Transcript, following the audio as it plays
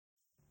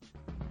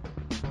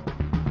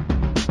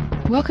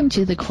Welcome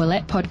to the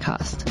Quillette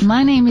podcast.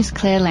 My name is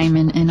Claire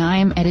Lehman and I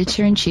am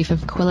Editor-in-Chief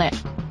of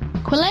Quillette.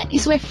 Quillette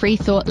is where free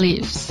thought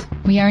lives.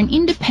 We are an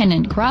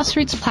independent,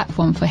 grassroots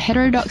platform for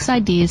heterodox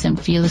ideas and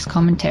fearless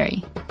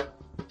commentary.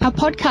 Our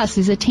podcast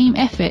is a team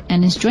effort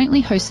and is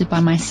jointly hosted by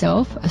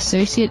myself,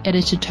 Associate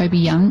Editor Toby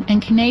Young,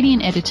 and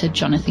Canadian Editor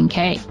Jonathan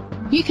Kay.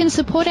 You can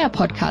support our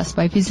podcast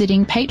by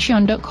visiting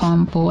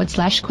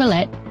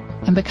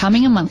patreon.com/Quillette and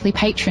becoming a monthly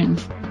patron.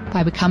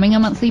 By becoming a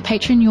monthly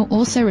patron, you'll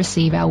also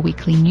receive our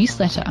weekly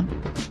newsletter.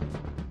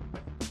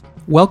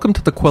 Welcome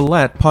to the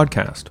Quillette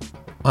podcast.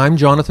 I'm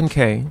Jonathan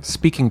Kay,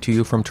 speaking to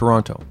you from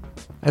Toronto.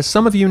 As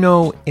some of you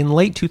know, in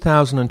late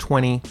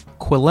 2020,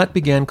 Quillette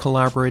began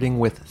collaborating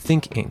with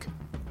Think Inc.,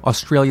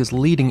 Australia's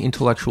leading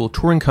intellectual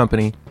touring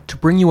company, to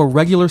bring you a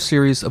regular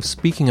series of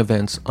speaking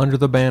events under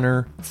the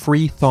banner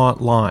Free Thought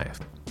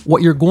Live.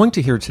 What you're going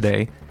to hear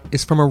today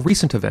is from a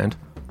recent event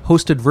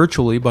hosted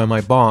virtually by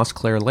my boss,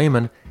 Claire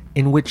Lehman,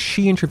 in which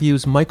she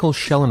interviews Michael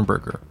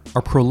Shellenberger,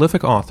 a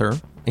prolific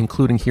author,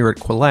 including here at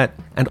Quillette,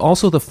 and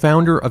also the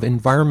founder of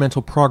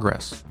Environmental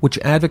Progress, which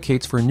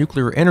advocates for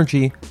nuclear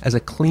energy as a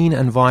clean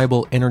and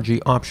viable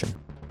energy option.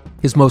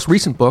 His most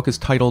recent book is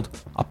titled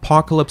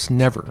Apocalypse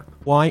Never: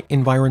 Why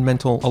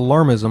Environmental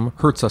Alarmism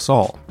Hurts Us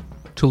All.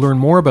 To learn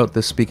more about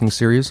this speaking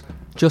series,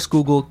 just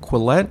Google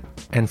Quillette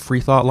and Free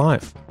Thought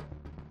Live.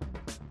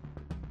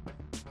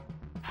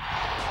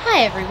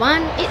 Hi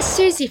everyone, it's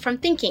Susie from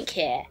Think Inc.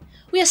 here.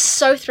 We are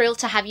so thrilled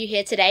to have you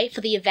here today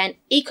for the event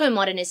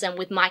Eco-Modernism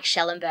with Mike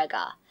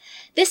Shellenberger.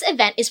 This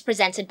event is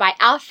presented by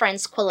our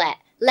friends Quillette,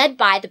 led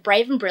by the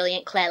brave and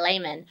brilliant Claire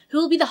Lehman, who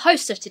will be the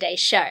host of today's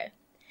show.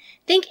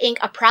 Think Inc.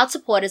 are proud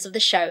supporters of the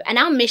show, and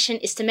our mission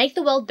is to make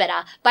the world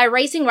better by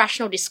raising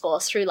rational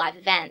discourse through live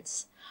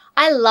events.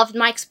 I loved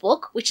Mike's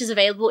book, which is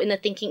available in the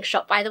Think Inc.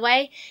 shop by the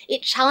way.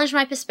 It challenged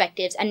my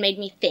perspectives and made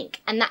me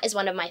think, and that is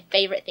one of my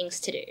favourite things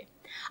to do.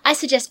 I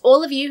suggest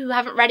all of you who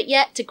haven't read it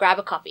yet to grab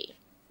a copy.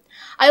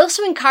 I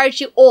also encourage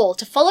you all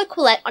to follow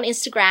Quillette on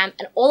Instagram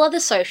and all other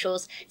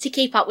socials to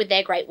keep up with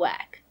their great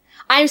work.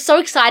 I am so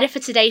excited for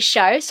today's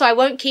show, so I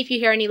won't keep you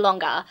here any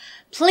longer.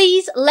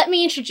 Please let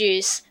me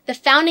introduce the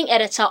founding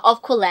editor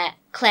of Quillette,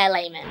 Claire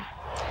Lehman.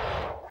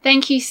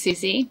 Thank you,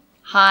 Susie.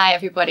 Hi,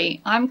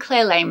 everybody. I'm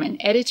Claire Lehman,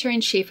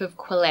 Editor-in-Chief of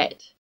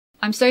Quillette.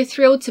 I'm so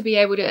thrilled to be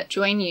able to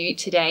join you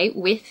today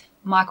with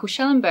Michael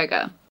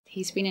Shellenberger.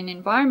 He's been an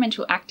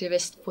environmental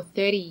activist for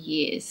 30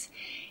 years.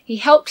 He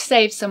helped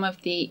save some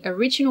of the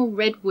original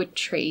redwood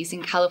trees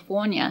in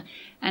California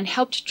and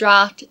helped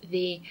draft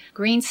the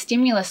green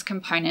stimulus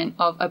component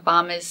of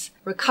Obama's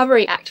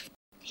Recovery Act.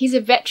 He's a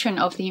veteran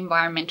of the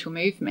environmental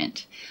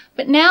movement,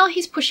 but now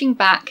he's pushing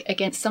back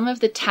against some of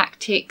the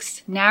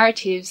tactics,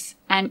 narratives,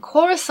 and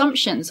core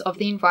assumptions of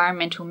the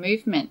environmental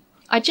movement.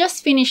 I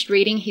just finished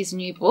reading his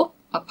new book,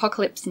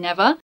 Apocalypse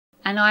Never,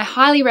 and I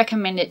highly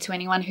recommend it to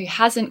anyone who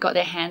hasn't got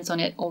their hands on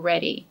it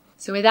already.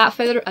 So without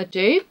further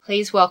ado,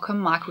 please welcome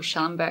Michael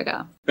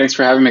Shellenberger. Thanks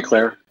for having me,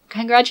 Claire.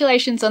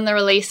 Congratulations on the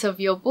release of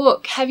your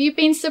book. Have you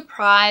been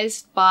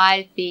surprised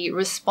by the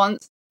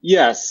response?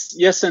 Yes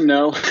and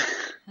no.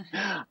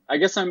 I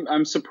guess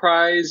I'm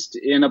surprised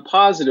in a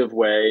positive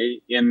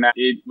way in that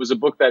it was a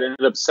book that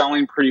ended up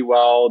selling pretty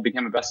well,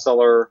 became a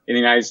bestseller in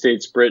the United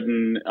States,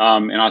 Britain,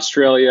 in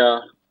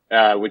Australia,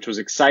 which was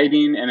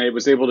exciting. And it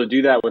was able to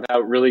do that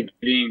without really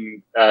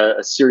getting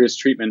a serious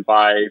treatment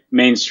by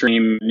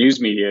mainstream news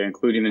media,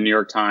 including the New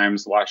York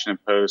Times, the Washington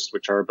Post,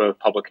 which are both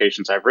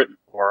publications I've written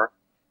for.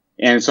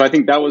 And so I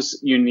think that was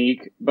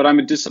unique. But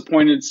I'm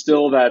disappointed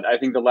still that I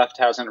think the left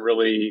hasn't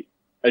really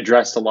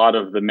addressed a lot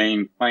of the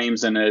main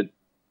claims in it,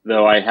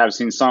 though I have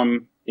seen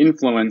some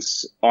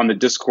influence on the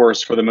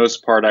discourse. For the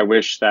most part, I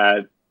wish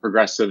that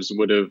progressives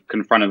would have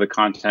confronted the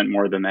content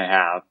more than they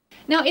have.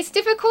 Now, it's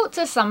difficult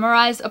to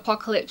summarize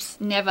Apocalypse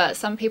Never.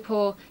 Some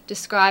people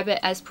describe it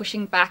as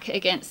pushing back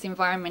against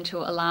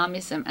environmental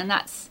alarmism, and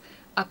that's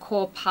a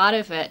core part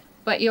of it.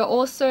 But you're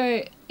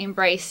also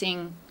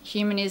embracing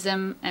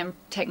humanism and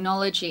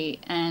technology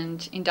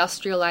and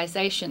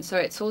industrialization. So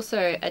it's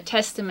also a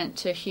testament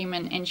to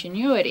human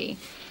ingenuity.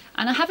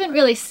 And I haven't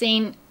really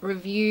seen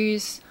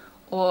reviews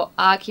or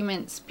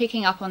arguments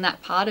picking up on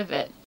that part of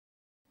it.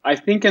 I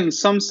think in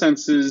some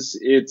senses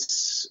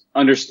it's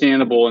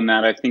understandable in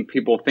that I think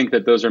people think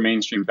that those are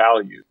mainstream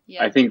values.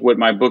 Yeah. I think what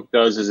my book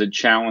does is it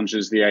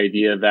challenges the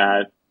idea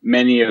that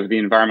many of the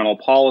environmental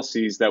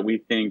policies that we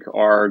think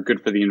are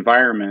good for the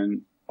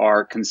environment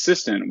are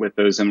consistent with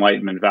those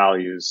Enlightenment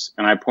values.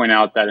 And I point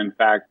out that, in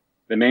fact,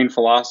 the main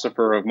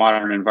philosopher of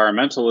modern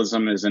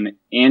environmentalism is an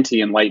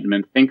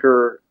anti-Enlightenment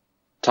thinker,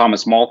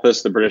 Thomas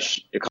Malthus, the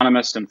British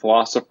economist and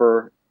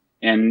philosopher.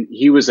 And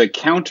he was a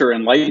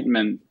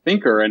counter-Enlightenment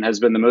thinker and has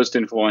been the most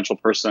influential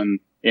person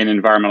in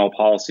environmental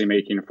policy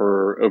making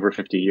for over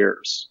 50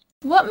 years.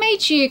 What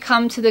made you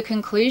come to the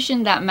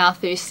conclusion that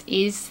Malthus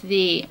is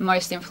the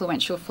most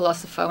influential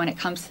philosopher when it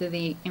comes to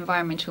the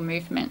environmental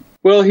movement?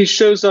 Well,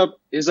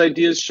 his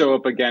ideas show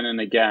up again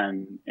and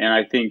again. And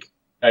I think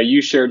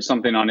you shared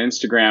something on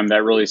Instagram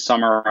that really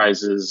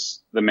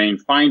summarizes the main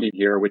finding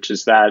here, which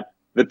is that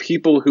the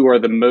people who are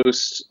the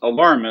most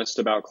alarmist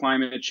about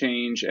climate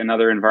change and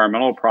other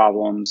environmental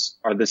problems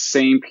are the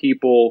same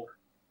people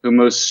who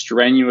most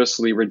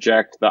strenuously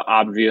reject the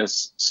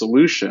obvious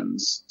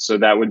solutions. So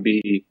that would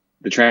be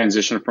the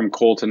transition from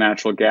coal to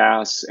natural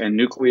gas and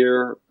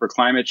nuclear for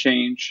climate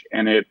change.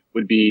 And it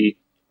would be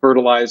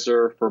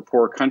fertilizer for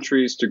poor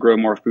countries to grow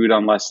more food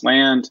on less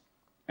land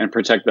and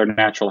protect their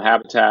natural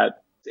habitat.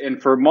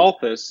 And for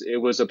Malthus, it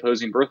was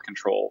opposing birth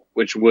control,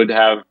 which would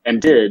have and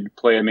did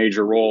play a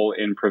major role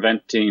in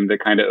preventing the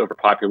kind of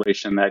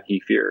overpopulation that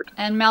he feared.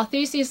 And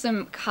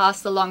Malthusianism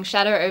casts a long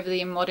shadow over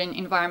the modern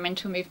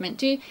environmental movement.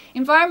 Do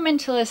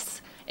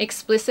environmentalists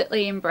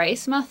explicitly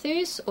embrace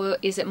Malthus, or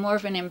is it more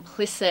of an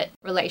implicit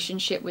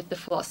relationship with the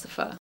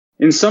philosopher?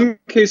 In some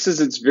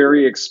cases, it's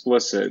very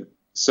explicit.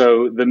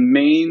 So the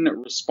main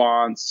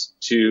response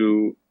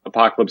to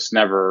Apocalypse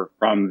Never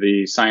from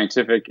the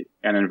scientific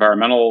and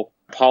environmental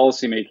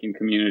policymaking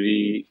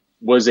community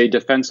was a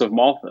defense of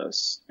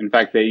Malthus. In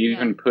fact, they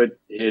even put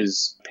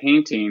his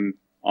painting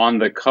on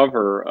the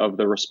cover of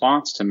the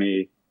response to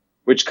me,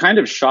 which kind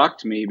of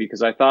shocked me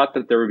because I thought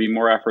that there would be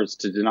more efforts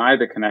to deny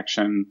the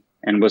connection,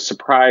 and was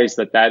surprised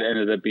that that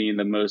ended up being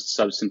the most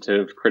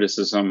substantive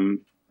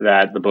criticism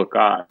that the book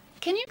got.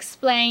 Can you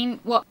explain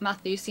what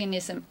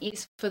Malthusianism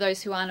is for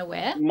those who aren't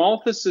aware?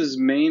 Malthus's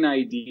main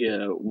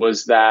idea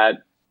was that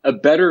a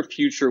better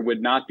future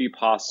would not be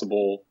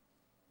possible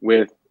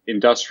with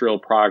industrial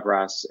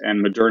progress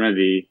and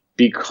modernity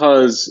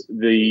because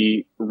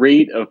the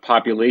rate of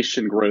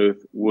population growth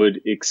would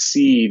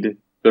exceed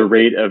the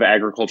rate of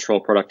agricultural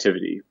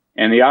productivity.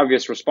 And the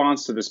obvious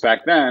response to this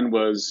back then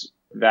was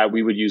that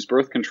we would use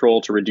birth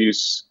control to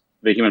reduce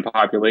the human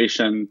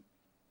population,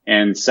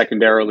 and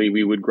secondarily,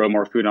 we would grow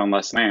more food on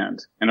less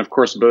land. And of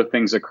course, both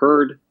things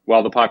occurred.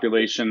 While the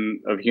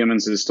population of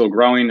humans is still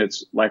growing,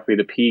 it's likely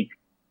to peak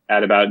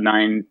at about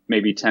 9,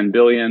 maybe 10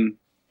 billion.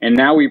 And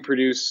now we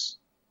produce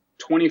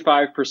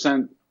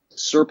 25%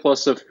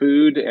 surplus of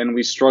food, and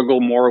we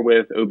struggle more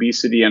with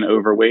obesity and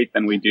overweight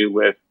than we do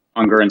with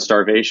hunger and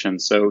starvation.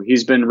 So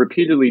he's been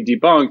repeatedly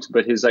debunked,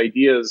 but his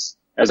ideas,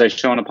 as I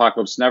show in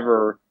Apocalypse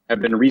Never,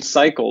 have been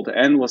recycled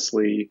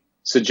endlessly,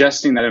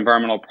 suggesting that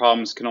environmental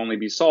problems can only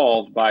be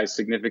solved by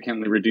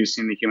significantly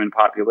reducing the human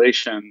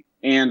population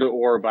and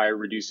or by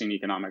reducing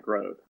economic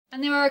growth.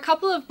 And there were a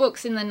couple of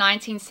books in the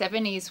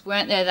 1970s,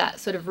 weren't there,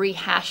 that sort of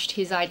rehashed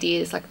his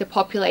ideas, like The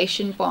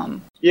Population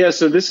Bomb? Yeah,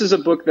 so this is a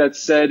book that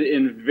said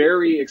in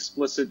very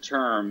explicit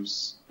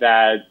terms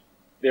that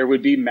there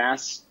would be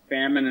mass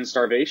famine and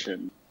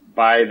starvation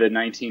by the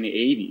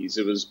 1980s.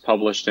 It was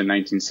published in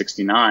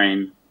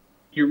 1969.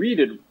 You read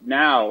it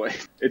now,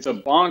 it's a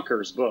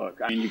bonkers book.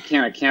 I mean,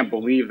 I can't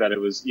believe that it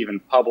was even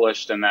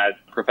published and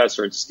that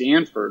professor at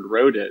Stanford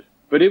wrote it.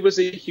 But it was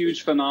a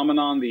huge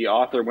phenomenon. The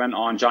author went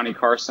on Johnny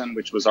Carson,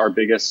 which was our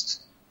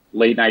biggest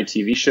late night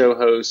TV show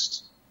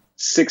host,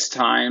 6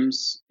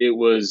 times. It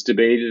was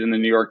debated in the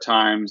New York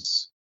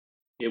Times.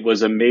 It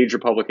was a major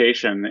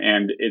publication,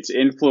 and its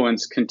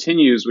influence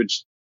continues,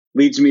 which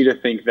leads me to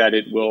think that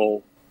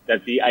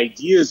that the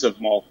ideas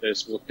of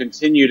Malthus will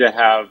continue to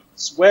have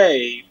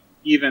sway,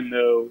 even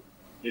though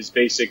his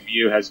basic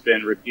view has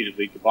been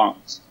repeatedly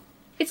debunked.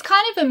 It's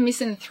kind of a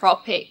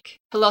misanthropic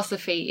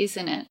philosophy,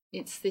 isn't it?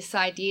 It's this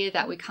idea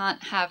that we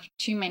can't have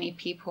too many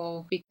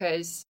people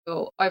because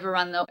we'll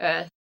overrun the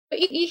earth. But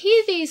you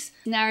hear these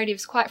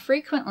narratives quite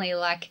frequently,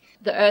 like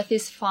the earth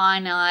is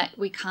finite,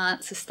 we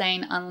can't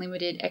sustain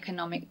unlimited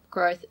economic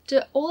growth.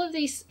 Do all of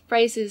these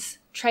phrases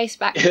trace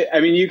back? I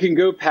mean, you can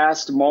go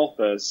past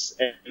Malthus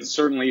and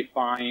certainly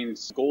find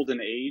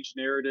Golden Age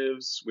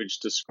narratives, which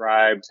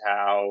described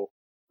how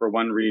for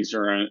one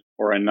reason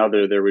or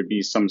another, there would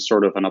be some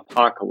sort of an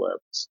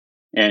apocalypse.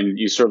 And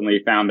you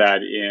certainly found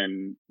that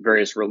in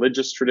various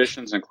religious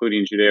traditions,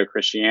 including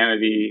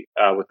Judeo-Christianity,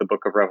 with the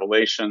Book of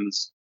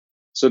Revelations.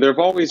 So there have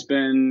always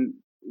been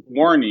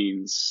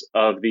warnings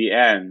of the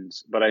end.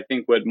 But I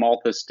think what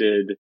Malthus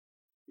did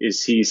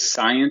is he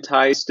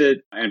scientized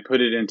it and put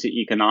it into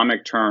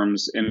economic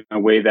terms in a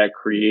way that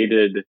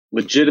created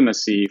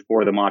legitimacy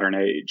for the modern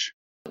age.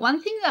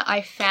 One thing that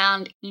I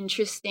found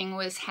interesting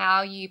was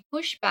how you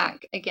push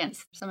back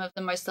against some of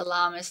the most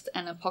alarmist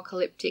and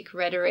apocalyptic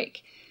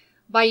rhetoric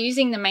by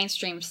using the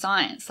mainstream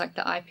science, like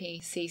the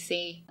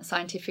IPCC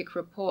scientific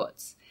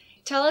reports.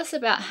 Tell us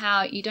about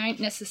how you don't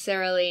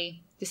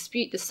necessarily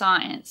dispute the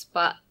science,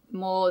 but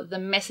more the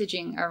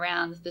messaging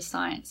around the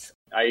science.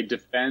 I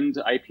defend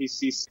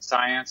IPCC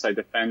science. I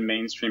defend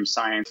mainstream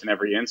science in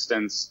every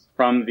instance,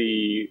 from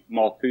the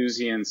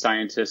Malthusian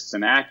scientists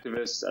and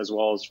activists, as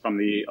well as from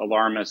the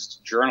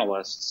alarmist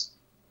journalists.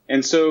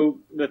 And so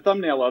the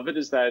thumbnail of it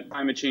is that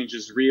climate change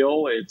is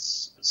real.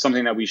 It's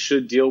something that we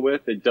should deal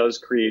with. It does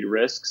create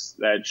risks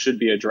that should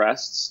be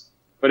addressed.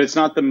 But it's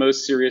not the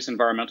most serious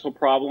environmental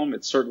problem.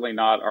 It's certainly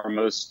not our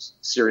most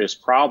serious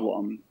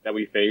problem that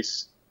we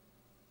face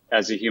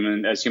as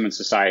human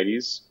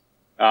societies.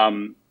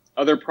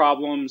 Other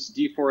problems,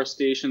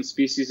 deforestation,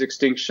 species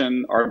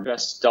extinction, are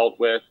best dealt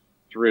with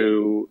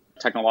through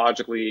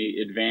technologically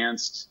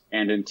advanced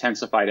and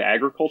intensified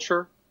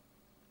agriculture.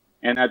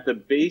 and that the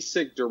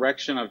basic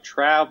direction of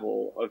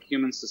travel of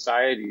human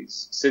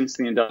societies since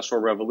the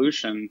Industrial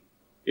Revolution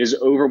is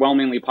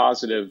overwhelmingly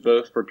positive,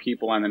 both for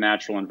people and the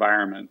natural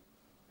environment.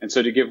 And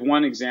so to give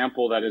one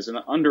example that is an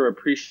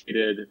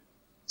underappreciated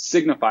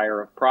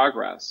signifier of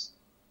progress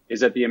is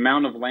that the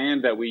amount of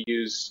land that we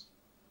use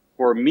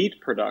for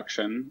meat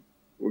production,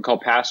 we call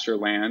pasture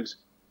land,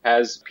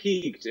 has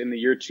peaked in the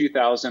year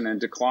 2000 and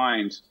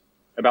declined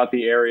about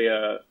the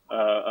area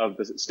of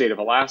the state of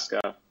Alaska.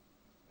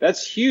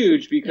 That's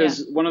huge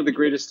because one of the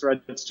greatest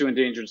threats to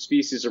endangered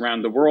species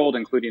around the world,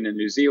 including in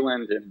New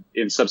Zealand and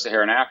in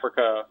sub-Saharan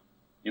Africa,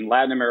 in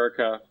Latin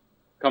America,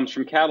 comes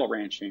from cattle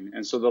ranching.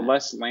 And so the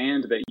less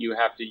land that you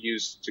have to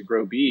use to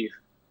grow beef,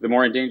 the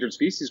more endangered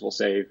species we'll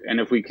save. And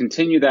if we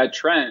continue that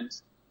trend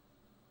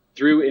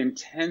through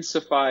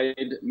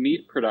intensified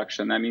meat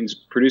production, that means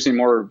producing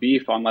more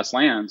beef on less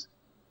land,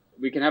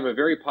 we can have a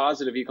very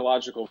positive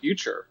ecological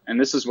future. And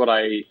this is what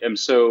I am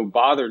so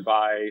bothered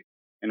by,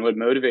 and what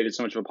motivated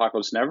so much of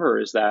Apocalypse Never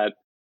is that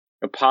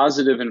a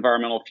positive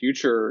environmental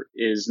future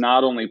is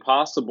not only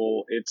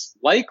possible, it's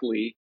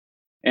likely,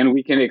 and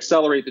we can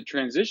accelerate the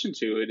transition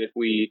to it if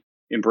we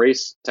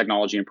embrace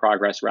technology and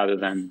progress rather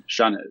than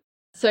shun it.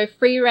 So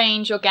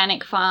free-range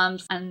organic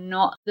farms are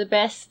not the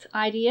best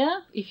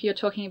idea if you're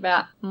talking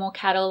about more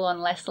cattle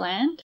on less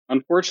land?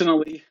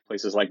 Unfortunately,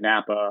 places like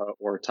Napa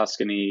or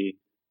Tuscany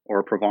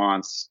or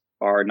Provence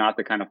are not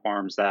the kind of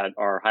farms that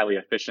are highly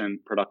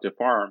efficient, productive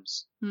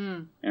farms.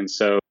 And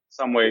so in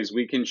some ways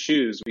we can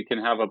choose. We can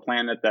have a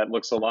planet that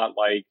looks a lot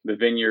like the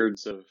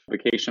vineyards of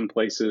vacation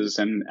places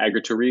and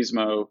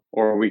agriturismo,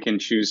 or we can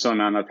choose some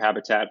amount of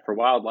habitat for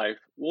wildlife.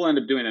 We'll end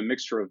up doing a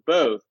mixture of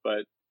both,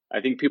 but I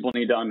think people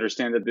need to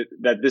understand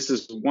that this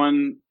is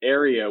one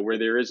area where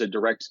there is a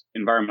direct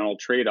environmental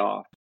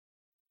trade-off.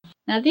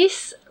 Now,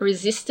 this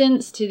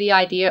resistance to the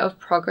idea of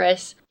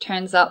progress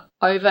turns up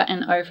over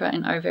and over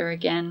and over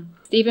again.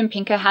 Steven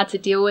Pinker had to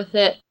deal with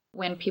it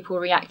when people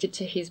reacted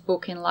to his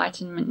book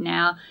Enlightenment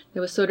Now.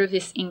 There was sort of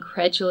this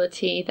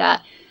incredulity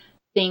that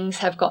things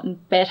have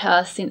gotten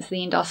better since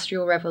the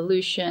Industrial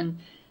Revolution,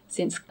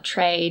 since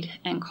trade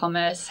and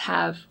commerce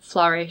have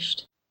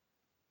flourished.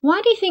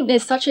 Why do you think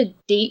there's such a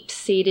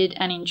deep-seated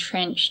and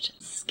entrenched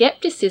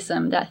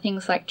skepticism that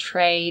things like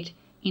trade,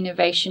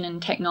 innovation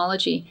and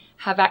technology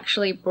have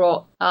actually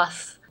brought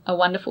us a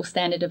wonderful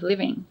standard of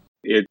living?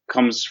 It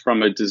comes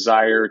from a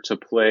desire to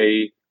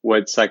play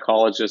what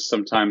psychologists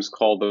sometimes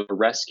call the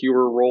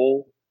rescuer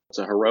role. It's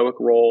a heroic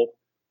role,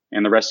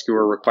 and the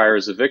rescuer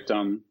requires a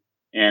victim,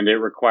 and it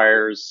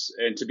requires,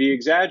 and to be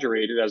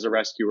exaggerated as a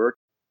rescuer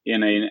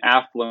in an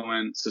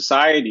affluent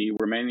society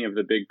where many of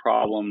the big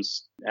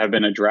problems have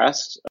been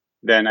addressed,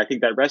 then I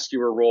think that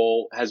rescuer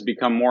role has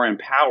become more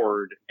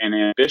empowered and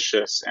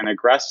ambitious and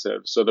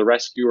aggressive. So the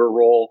rescuer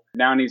role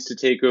now needs to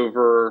take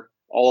over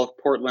all of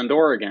Portland,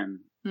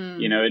 Oregon.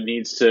 You know, it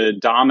needs to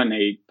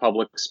dominate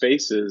public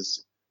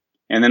spaces.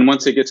 And then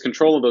once it gets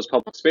control of those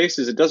public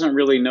spaces, it doesn't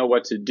really know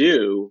what to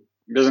do.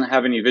 It doesn't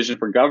have any vision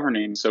for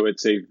governing. So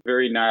it's a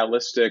very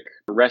nihilistic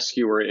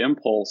rescuer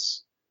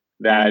impulse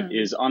that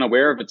is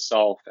unaware of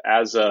itself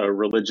as a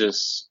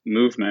religious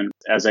movement,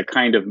 as a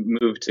kind of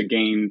move to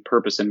gain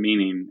purpose and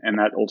meaning. And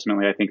that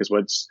ultimately, I think, is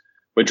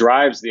what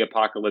drives the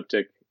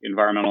apocalyptic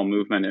environmental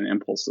movement and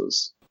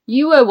impulses.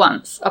 You were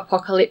once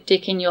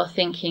apocalyptic in your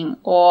thinking,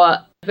 or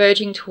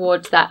verging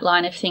towards that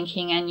line of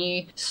thinking, and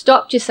you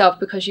stopped yourself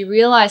because you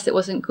realized it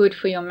wasn't good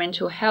for your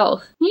mental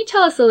health. Can you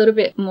tell us a little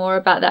bit more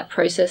about that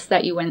process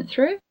that you went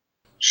through?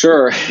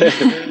 Sure.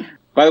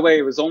 By the way,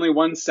 it was only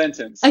one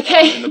sentence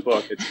in the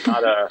book. It's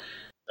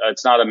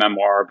not a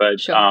memoir, but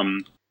sure.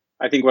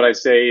 I think what I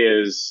say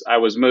is I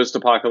was most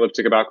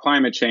apocalyptic about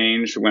climate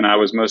change when I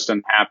was most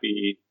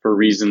unhappy for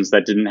reasons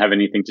that didn't have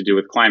anything to do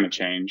with climate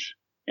change.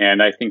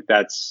 And I think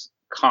that's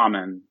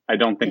common. I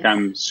don't think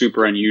I'm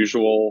super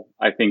unusual.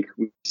 I think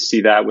we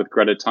see that with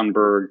Greta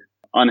Thunberg,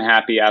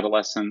 unhappy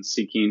adolescents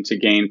seeking to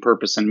gain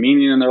purpose and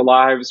meaning in their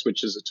lives,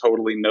 which is a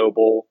totally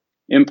noble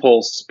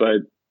impulse,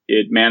 but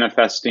it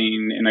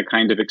manifesting in a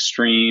kind of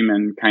extreme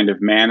and kind of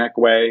manic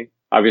way.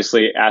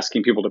 Obviously,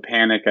 asking people to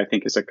panic, I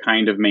think, is a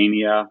kind of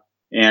mania.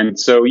 And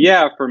so,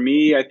 for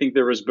me, I think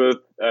there was both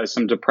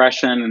some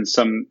depression and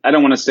some, I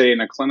don't want to say in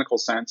a clinical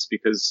sense,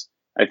 because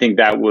I think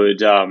that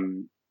would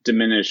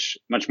diminish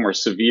much more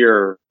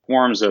severe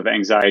forms of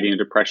anxiety and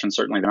depression,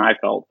 certainly than I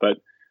felt. But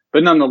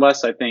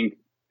nonetheless, I think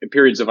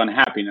periods of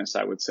unhappiness,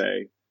 I would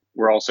say,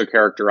 were also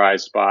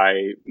characterized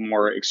by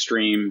more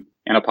extreme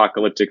and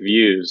apocalyptic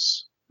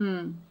views.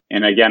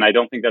 And again, I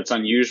don't think that's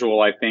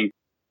unusual. I think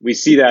we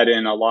see that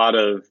in a lot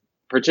of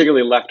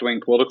particularly left-wing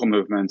political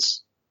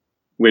movements,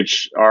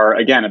 which are,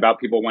 again, about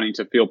people wanting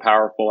to feel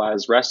powerful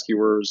as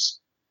rescuers,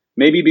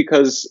 maybe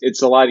because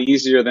it's a lot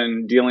easier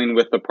than dealing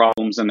with the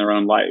problems in their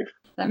own life.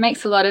 That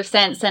makes a lot of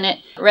sense, and it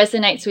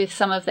resonates with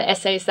some of the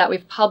essays that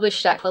we've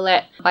published at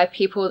Quillette by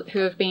people who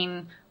have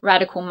been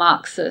radical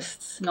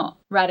Marxists, not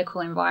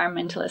radical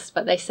environmentalists,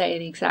 but they say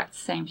the exact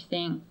same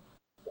thing.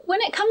 When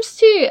it comes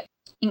to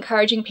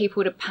encouraging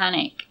people to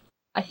panic,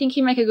 I think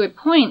you make a good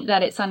point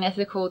that it's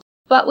unethical,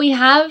 But we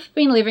have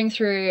been living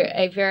through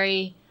a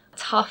very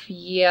tough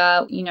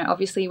year.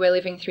 Obviously we're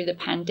living through the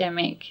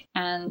pandemic,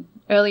 and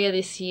earlier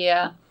this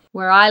year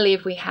where I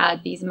live we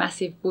had these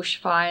massive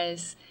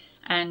bushfires,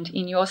 and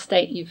in your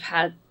state you've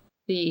had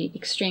the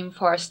extreme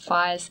forest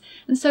fires.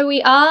 And so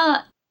we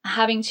are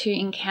having to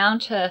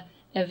encounter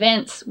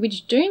events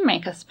which do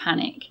make us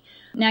panic.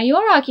 Now,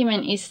 your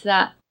argument is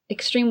that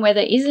extreme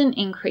weather isn't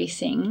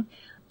increasing.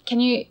 Can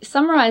you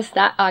summarize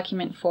that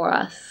argument for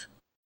us?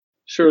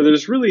 Sure.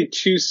 There's really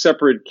two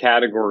separate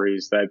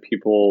categories that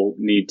people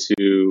need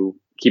to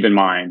keep in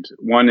mind.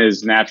 One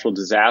is natural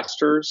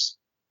disasters,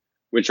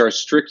 which are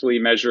strictly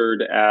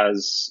measured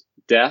as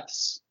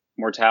deaths,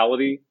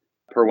 mortality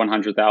per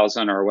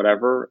 100,000 or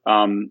whatever,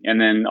 and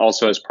then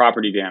also as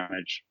property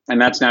damage. And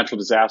that's natural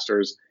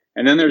disasters.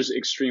 And then there's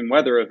extreme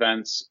weather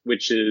events,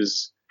 which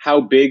is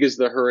how big is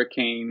the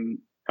hurricane?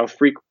 How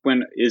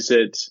frequent is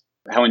it?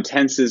 How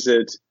intense is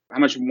it? How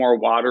much more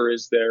water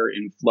is there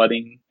in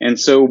flooding? And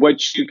so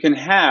what you can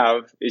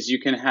have is you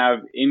can have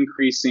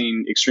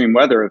increasing extreme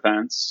weather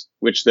events,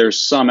 which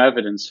there's some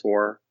evidence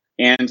for,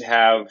 and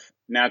have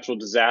natural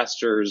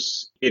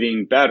disasters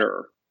getting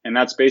better. And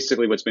that's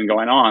basically what's been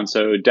going on.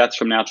 So deaths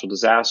from natural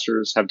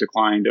disasters have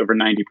declined over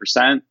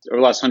 90% over the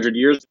last 100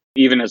 years,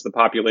 even as the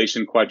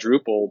population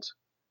quadrupled.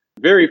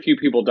 Very few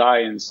people die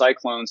in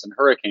cyclones and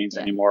hurricanes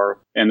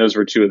anymore. And those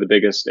were two of the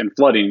biggest, and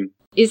flooding.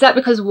 Is that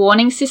because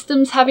warning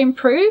systems have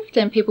improved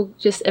and people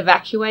just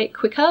evacuate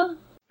quicker?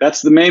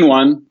 That's the main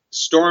one.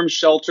 Storm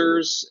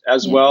shelters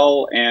as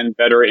well, and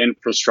better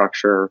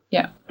infrastructure.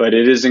 Yeah. But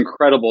it is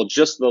incredible,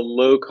 just the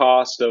low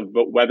cost of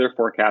weather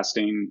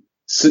forecasting.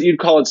 So you'd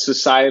call it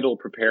societal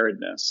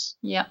preparedness.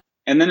 Yeah.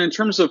 And then in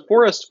terms of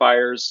forest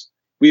fires,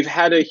 we've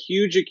had a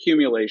huge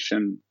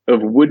accumulation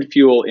of wood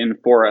fuel in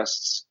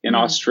forests in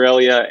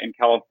Australia and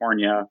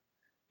California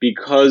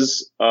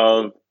because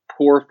of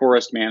poor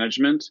forest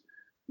management.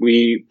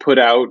 We put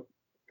out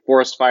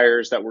forest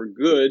fires that were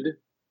good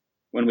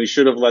when we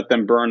should have let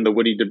them burn the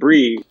woody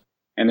debris.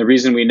 And the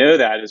reason we know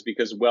that is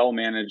because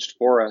well-managed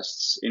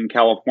forests in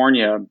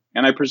California,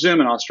 and I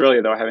presume in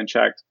Australia, though I haven't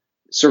checked,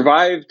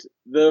 survived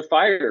the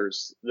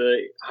fires. The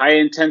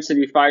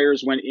high-intensity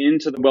fires went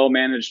into the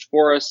well-managed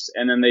forests,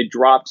 and then they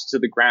dropped to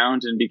the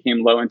ground and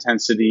became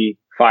low-intensity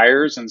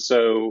fires. And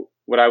so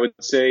what I would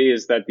say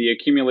is that the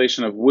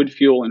accumulation of wood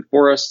fuel in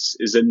forests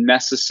is a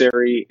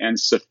necessary and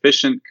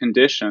sufficient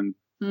condition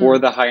for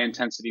the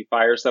high-intensity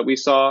fires that we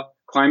saw.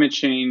 Climate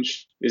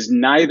change is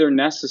neither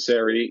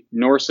necessary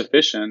nor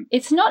sufficient.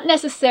 It's not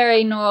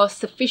necessary nor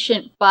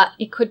sufficient, but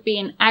it could be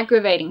an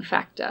aggravating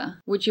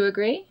factor. Would you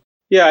agree?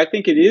 Yeah, I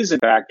think it is a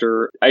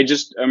factor.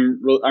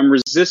 I'm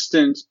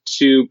resistant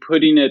to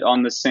putting it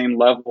on the same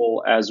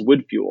level as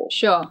wood fuel.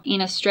 Sure. In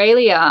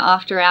Australia,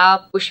 after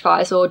our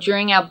bushfires or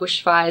during our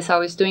bushfires, I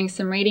was doing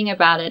some reading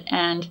about it,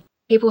 and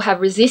people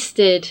have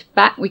resisted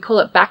we call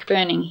it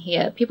backburning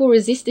here. People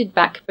resisted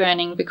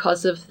backburning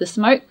because of the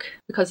smoke,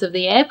 because of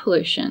the air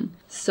pollution.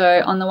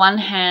 So on the one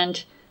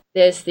hand,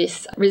 there's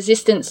this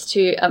resistance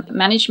to a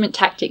management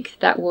tactic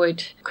that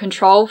would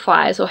control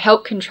fires or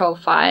help control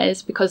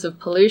fires because of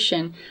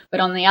pollution. But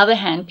on the other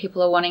hand,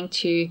 people are wanting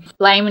to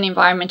blame an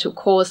environmental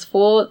cause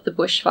for the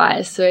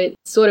bushfires. So it's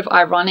sort of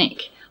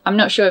ironic. I'm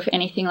not sure if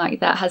anything like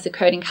that has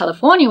occurred in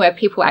California where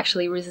people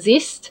actually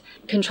resist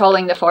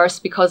controlling the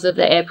forest because of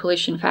the air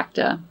pollution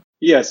factor.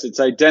 Yes, it's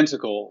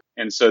identical.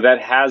 And so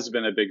that has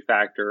been a big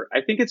factor.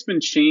 I think it's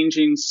been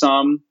changing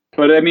some.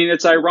 But I mean,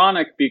 it's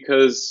ironic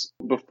because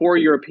before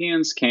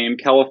Europeans came,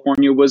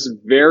 California was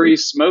very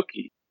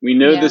smoky. We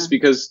know this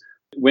because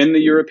when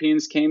the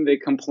Europeans came, they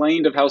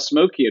complained of how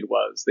smoky it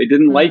was. They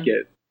didn't like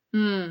it.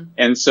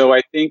 And so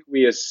I think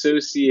we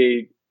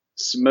associate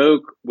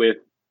smoke with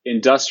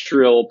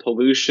industrial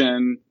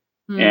pollution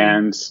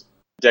and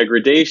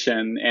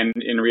degradation. And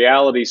in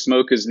reality,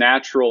 smoke is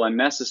natural and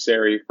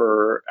necessary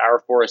for our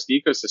forest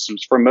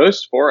ecosystems. For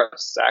most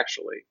forests,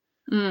 actually,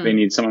 they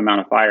need some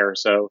amount of fire.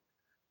 So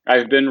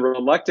I've been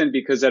reluctant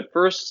because at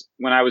first,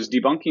 when I was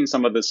debunking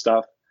some of this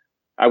stuff,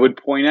 I would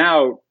point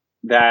out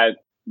that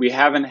we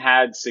haven't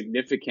had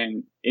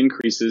significant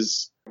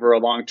increases over a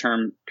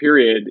long-term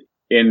period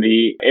in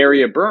the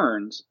area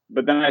burned.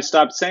 But then I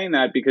stopped saying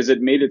that because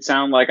it made it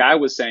sound like I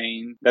was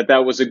saying that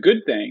that was a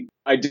good thing.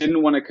 I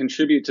didn't want to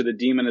contribute to the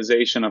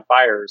demonization of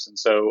fires. And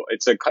so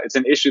it's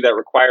an issue that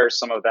requires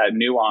some of that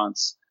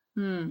nuance.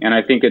 And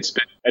I think it's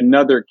been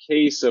another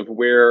case of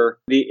where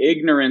the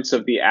ignorance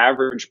of the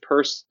average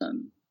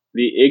person,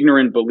 the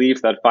ignorant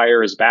belief that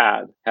fire is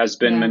bad, has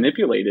been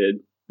manipulated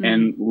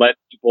and led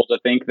people to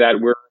think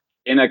that we're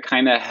in a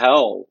kind of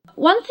hell.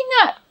 One thing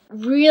that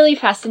really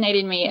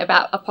fascinated me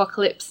about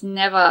Apocalypse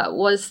Never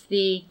was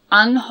the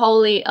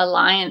unholy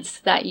alliance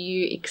that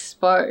you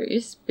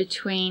expose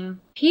between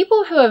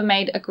people who have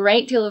made a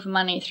great deal of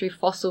money through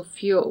fossil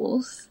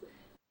fuels,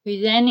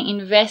 who then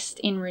invest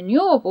in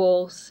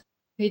renewables,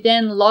 who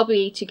then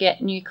lobby to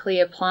get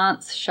nuclear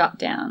plants shut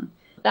down.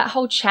 That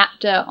whole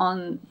chapter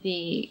on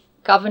the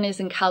governors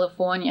in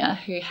California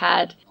who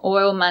had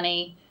oil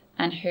money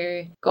and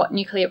who got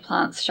nuclear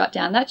plants shut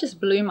down. That just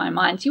blew my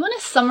mind. Do you want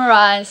to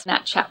summarize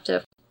that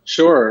chapter?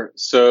 Sure.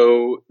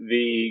 So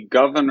the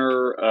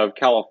governor of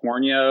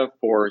California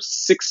for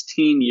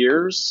 16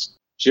 years,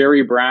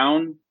 Jerry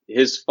Brown,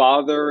 his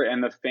father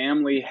and the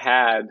family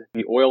had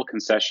the oil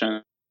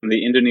concession,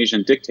 the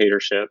Indonesian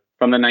dictatorship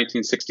from the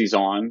 1960s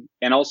on,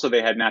 and also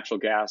they had natural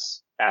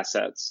gas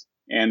assets.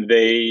 And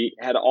they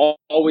had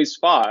always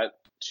fought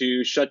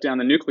to shut down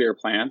the nuclear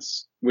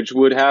plants, which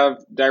would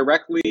have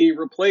directly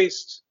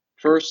replaced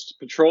first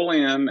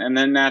petroleum and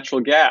then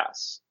natural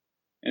gas.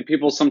 And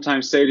people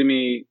sometimes say to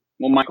me,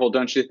 well, Michael,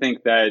 don't you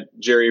think that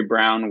Jerry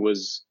Brown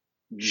was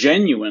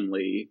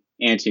genuinely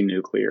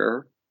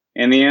anti-nuclear?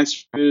 And the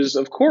answer is,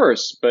 of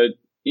course. But,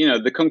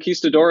 the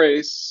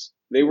conquistadores,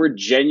 they were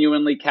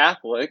genuinely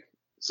Catholic.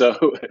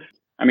 So,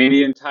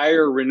 the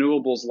entire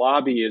renewables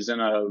lobby is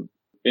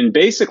in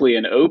basically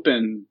an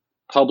open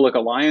public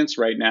alliance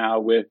right now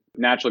with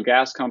natural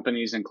gas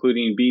companies,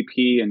 including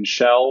BP and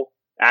Shell,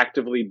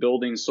 actively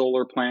building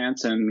solar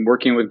plants and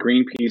working with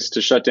Greenpeace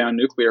to shut down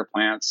nuclear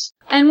plants.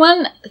 And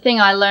one thing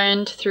I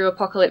learned through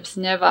Apocalypse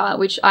Never,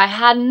 which I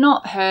had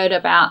not heard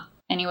about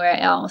anywhere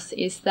else,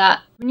 is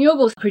that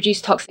renewables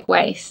produce toxic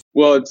waste.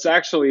 Well, it's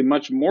actually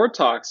much more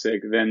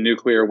toxic than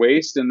nuclear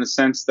waste in the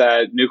sense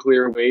that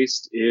nuclear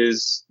waste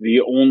is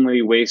the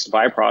only waste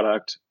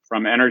byproduct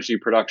from energy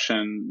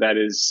production that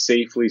is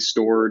safely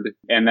stored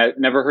and that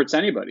never hurts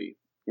anybody.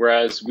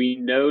 Whereas we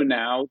know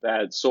now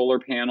that solar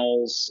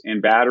panels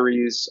and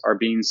batteries are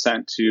being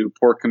sent to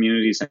poor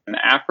communities in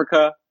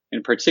Africa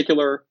in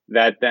particular,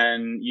 that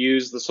then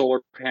use the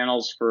solar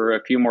panels for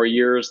a few more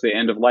years, the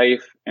end of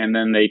life, and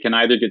then they can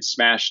either get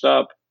smashed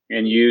up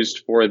and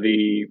used for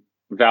the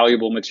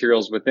valuable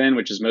materials within,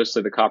 which is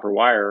mostly the copper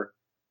wire.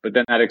 But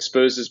then that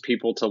exposes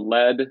people to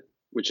lead,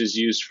 which is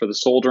used for the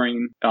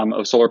soldering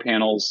of solar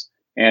panels,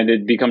 and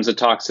it becomes a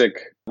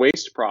toxic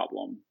waste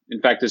problem.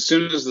 In fact, as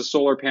soon as the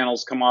solar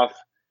panels come off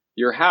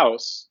your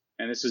house,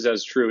 and this is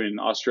as true in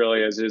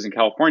Australia as it is in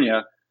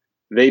California,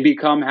 they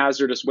become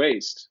hazardous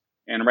waste.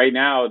 And right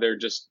now they're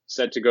just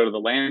set to go to the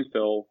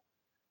landfill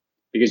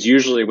because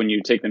usually when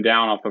you take them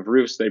down off of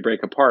roofs, they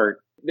break apart.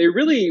 They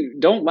really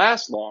don't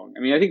last long.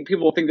 I think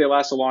people think they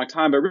last a long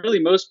time, but really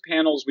most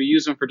panels, we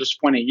use them for just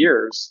 20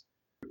 years.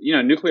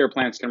 Nuclear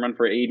plants can run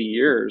for 80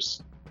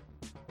 years.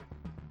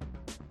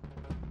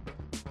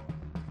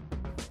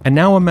 And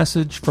now a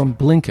message from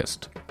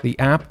Blinkist, the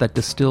app that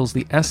distills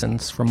the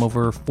essence from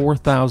over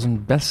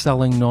 4,000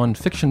 best-selling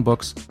non-fiction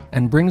books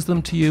and brings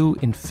them to you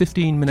in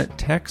 15-minute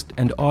text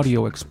and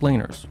audio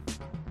explainers.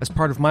 As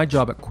part of my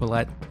job at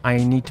Quillette, I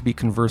need to be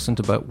conversant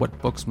about what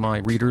books my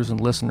readers and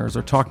listeners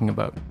are talking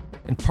about,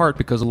 in part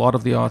because a lot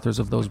of the authors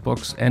of those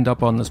books end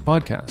up on this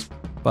podcast.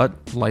 But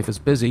life is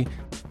busy.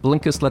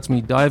 Blinkist lets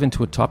me dive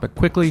into a topic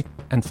quickly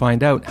and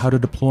find out how to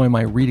deploy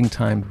my reading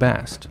time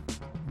best.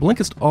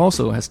 Blinkist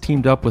also has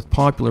teamed up with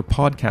popular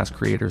podcast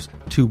creators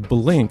to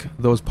blink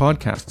those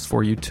podcasts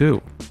for you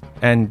too.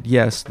 And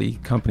yes, the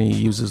company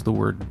uses the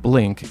word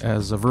blink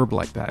as a verb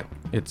like that.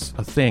 It's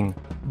a thing.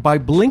 By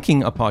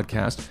blinking a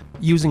podcast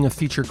using a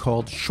feature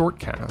called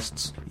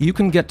Shortcasts, you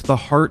can get to the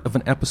heart of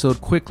an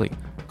episode quickly,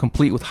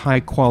 complete with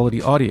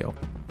high-quality audio.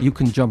 You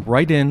can jump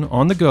right in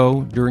on the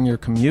go during your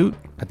commute,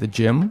 at the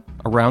gym,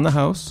 around the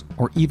house,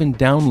 or even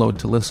download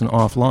to listen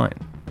offline.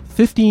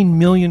 15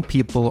 million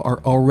people are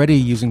already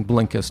using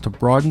Blinkist to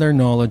broaden their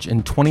knowledge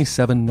in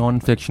 27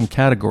 nonfiction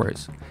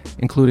categories,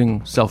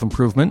 including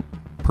self-improvement,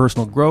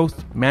 personal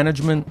growth,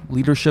 management,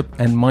 leadership,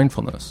 and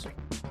mindfulness.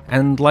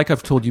 And like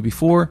I've told you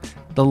before,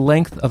 the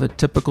length of a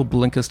typical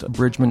Blinkist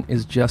abridgment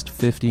is just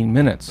 15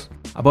 minutes,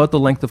 about the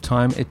length of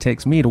time it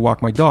takes me to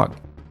walk my dog.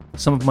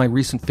 Some of my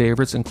recent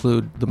favorites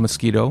include The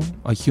Mosquito,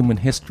 A Human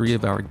History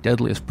of Our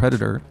Deadliest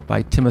Predator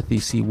by Timothy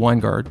C.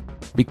 Weingard,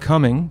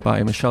 Becoming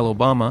by Michelle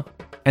Obama,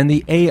 and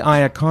The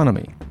AI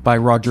Economy by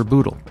Roger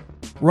Bootle.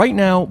 Right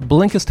now,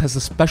 Blinkist has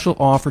a special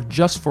offer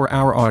just for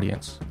our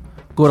audience.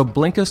 Go to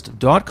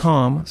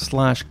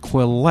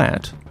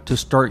Blinkist.com/Quillette to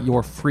start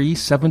your free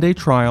 7-day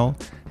trial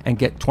and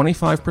get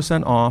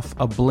 25% off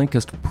a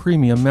Blinkist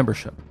premium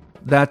membership.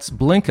 That's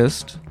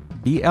Blinkist,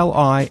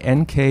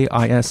 Blinkist,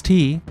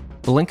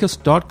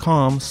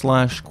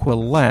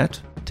 Blinkist.com/Quillette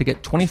to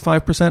get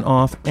 25%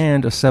 off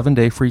and a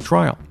 7-day free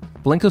trial.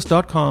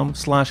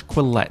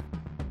 Blinkist.com/Quillette.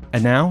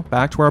 And now,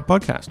 back to our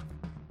podcast.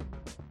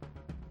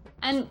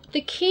 And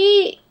the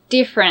key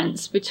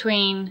difference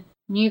between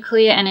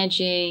nuclear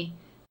energy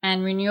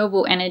and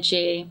renewable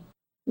energy,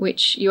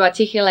 which you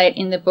articulate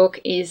in the book,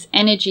 is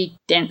energy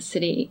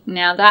density.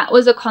 Now, that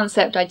was a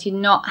concept I did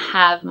not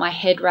have my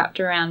head wrapped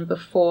around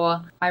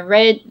before I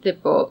read the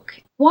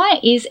book. Why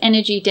is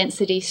energy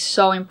density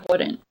so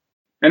important?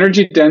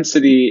 Energy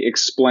density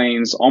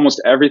explains almost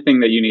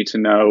everything that you need to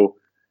know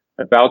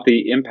about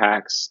the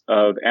impacts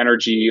of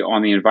energy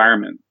on the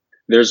environment.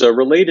 There's a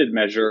related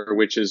measure,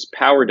 which is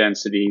power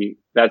density.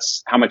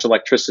 That's how much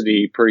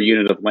electricity per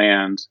unit of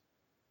land.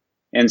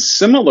 And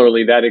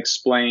similarly, that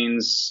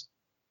explains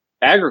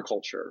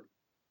agriculture.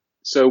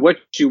 So what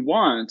you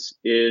want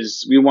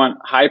is we want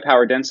high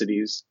power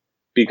densities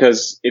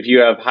because if you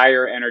have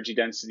higher energy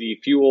density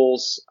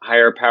fuels,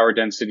 higher power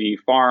density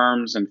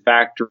farms and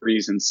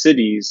factories and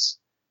cities,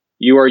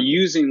 you are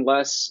using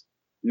less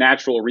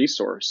natural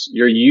resource.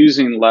 You're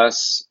using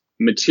less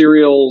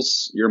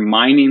materials, you're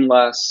mining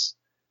less,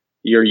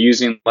 you're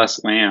using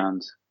less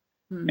land.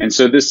 And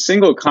so this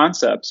single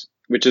concept,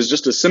 which is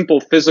just a simple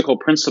physical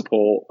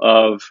principle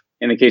of,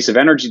 in the case of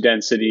energy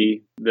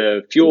density,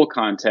 the fuel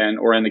content,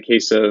 or in the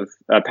case of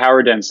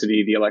power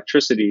density, the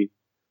electricity.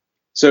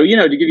 So,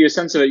 to give you a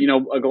sense of it,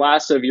 a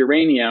glass of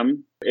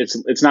uranium,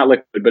 it's not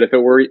liquid, but if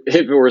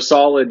it were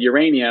solid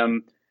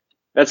uranium,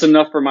 that's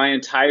enough for my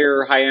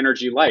entire high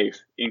energy life,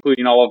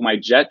 including all of my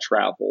jet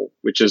travel,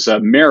 which is a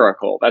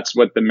miracle. That's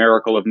what the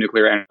miracle of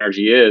nuclear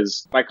energy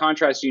is. By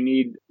contrast, you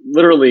need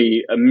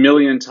literally 1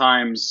 million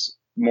times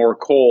more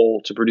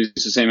coal to produce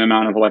the same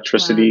amount of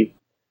electricity. Wow.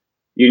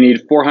 You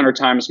need 400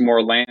 times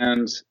more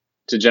land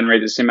to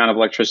generate the same amount of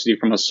electricity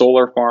from a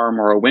solar farm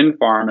or a wind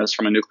farm as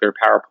from a nuclear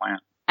power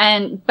plant.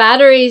 And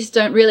batteries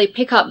don't really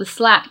pick up the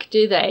slack,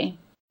 do they?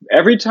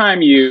 Every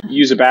time you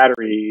use a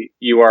battery,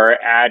 you are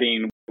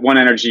adding one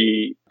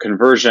energy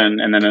conversion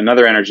and then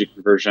another energy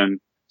conversion.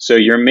 So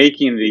you're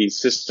making the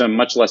system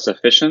much less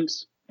efficient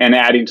and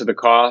adding to the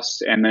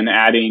cost and then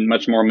adding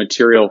much more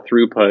material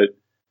throughput.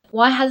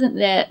 Why hasn't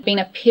there been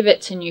a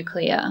pivot to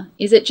nuclear?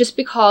 Is it just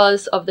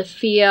because of the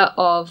fear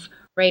of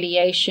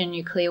radiation,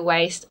 nuclear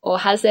waste, or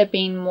has there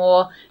been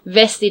more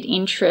vested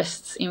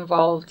interests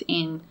involved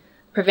in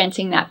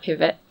preventing that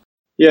pivot?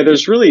 Yeah,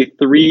 there's really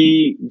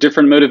 3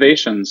 different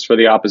motivations for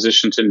the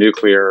opposition to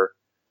nuclear.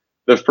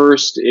 The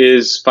first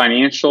is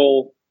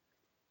financial.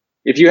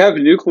 If you have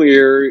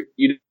nuclear,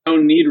 you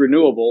don't need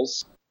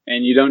renewables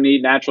and you don't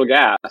need natural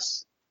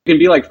gas. You can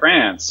be like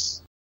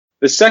France.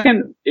 The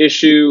second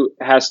issue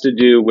has to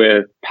do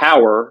with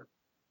power.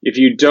 If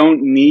you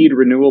don't need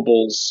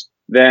renewables,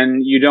 then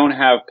you don't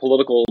have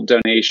political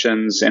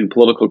donations and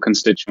political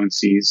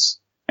constituencies.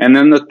 And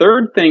then the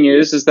third thing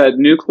is that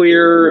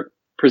nuclear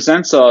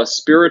presents a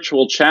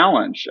spiritual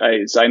challenge.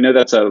 I know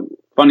that's a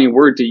funny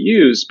word to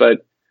use, but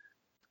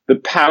the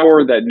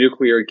power that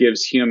nuclear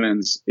gives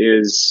humans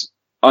is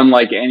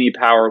unlike any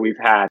power we've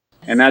had.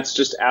 And that's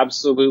just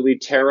absolutely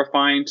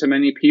terrifying to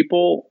many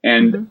people.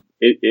 And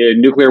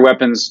nuclear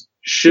weapons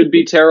should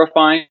be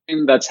terrifying.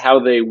 That's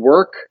how they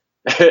work.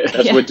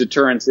 That's what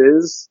deterrence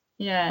is.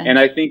 Yeah. And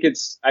I think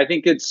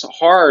it's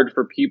hard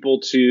for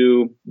people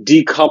to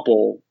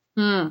decouple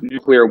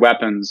nuclear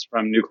weapons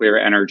from nuclear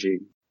energy.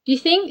 Do you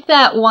think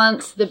that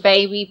once the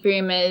baby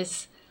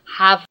boomers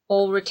have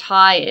all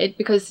retired,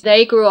 because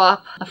they grew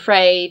up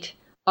afraid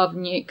of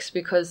nukes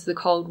because the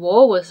Cold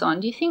War was on,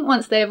 do you think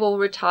once they've all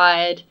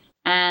retired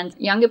and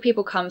younger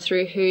people come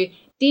through who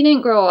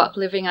didn't grow up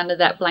living under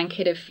that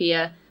blanket of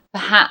fear,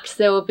 perhaps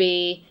there will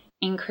be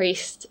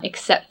increased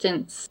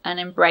acceptance and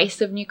embrace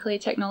of nuclear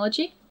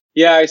technology?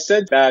 Yeah, I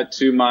said that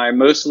to my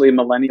mostly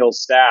millennial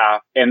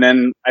staff. And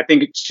then I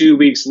think 2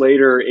 weeks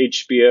later,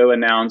 HBO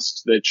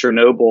announced the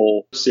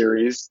Chernobyl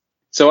series.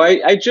 So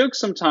I joke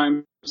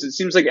sometimes, it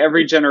seems like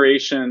every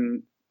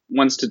generation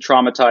wants to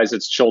traumatize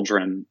its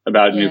children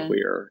about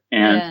nuclear.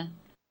 And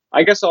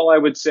I guess all I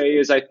would say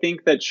is I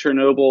think that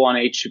Chernobyl on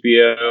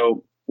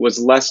HBO was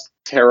less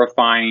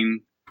terrifying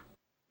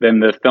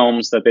than the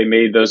films that they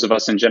made those of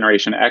us in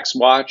Generation X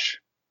watch.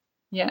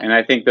 Yeah. And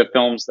I think the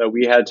films that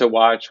we had to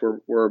watch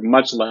were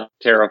much less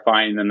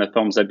terrifying than the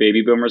films that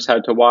baby boomers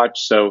had to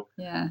watch. So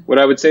what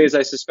I would say is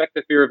I suspect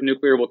the fear of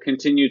nuclear will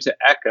continue to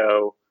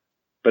echo,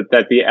 but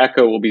that the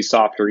echo will be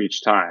softer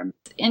each time.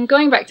 And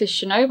going back to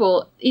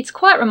Chernobyl, it's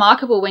quite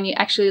remarkable when you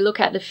actually look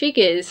at the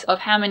figures of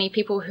how many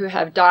people who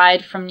have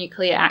died from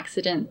nuclear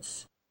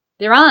accidents.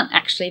 There aren't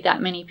actually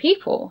that many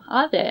people,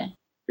 are there?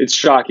 It's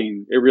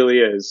shocking. It really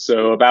is.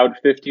 So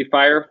about 50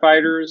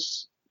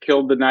 firefighters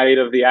killed the night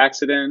of the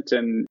accident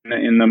and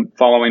in the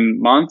following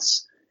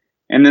months.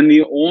 And then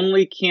the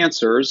only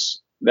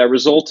cancers that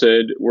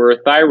resulted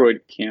were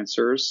thyroid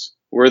cancers,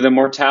 where the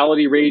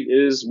mortality rate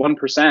is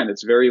 1%.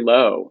 It's very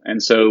low.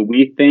 And so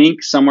we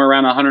think somewhere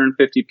around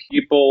 150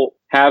 people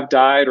have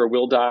died or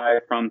will die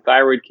from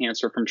thyroid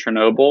cancer from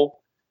Chernobyl.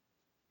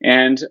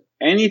 And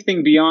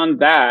anything beyond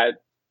that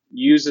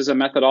uses a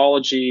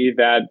methodology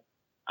that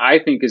I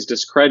think is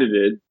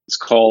discredited. It's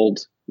called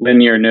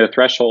linear no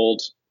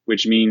threshold,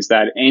 which means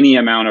that any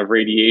amount of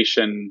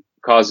radiation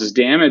causes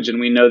damage. And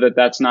we know that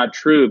that's not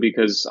true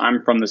because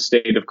I'm from the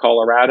state of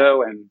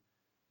Colorado and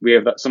we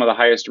have some of the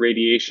highest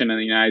radiation in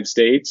the United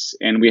States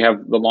and we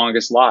have the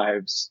longest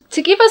lives.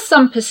 To give us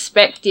some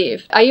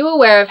perspective, are you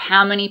aware of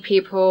how many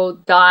people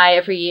die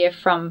every year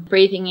from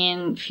breathing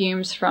in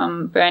fumes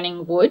from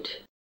burning wood?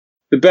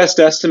 The best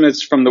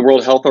estimates from the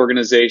World Health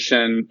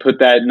Organization put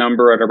that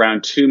number at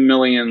around 2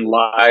 million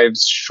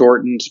lives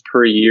shortened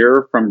per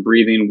year from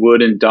breathing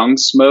wood and dung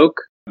smoke.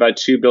 About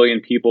 2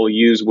 billion people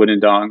use wood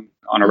and dung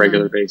on a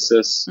regular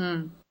basis.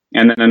 And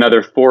then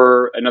another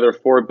 4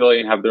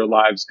 billion have their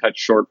lives cut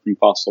short from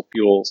fossil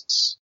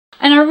fuels.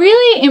 And a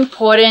really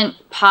important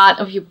part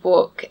of your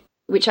book,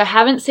 which I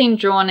haven't seen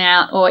drawn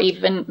out or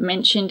even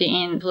mentioned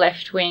in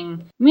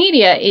left-wing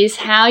media, is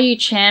how you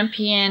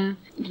champion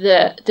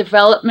the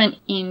development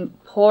in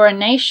poorer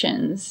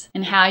nations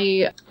and how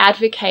you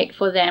advocate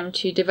for them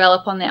to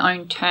develop on their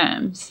own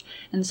terms.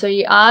 And so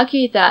you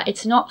argue that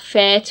it's not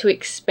fair to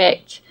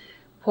expect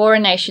poorer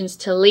nations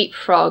to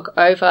leapfrog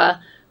over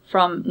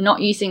from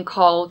not using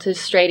coal to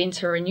straight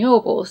into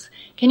renewables.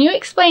 Can you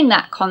explain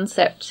that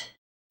concept?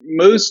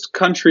 Most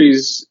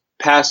countries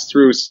pass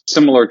through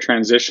similar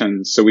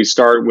transitions. So we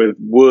start with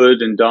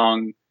wood and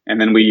dung, and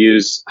then we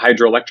use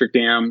hydroelectric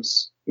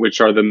dams,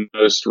 which are the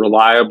most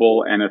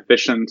reliable and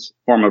efficient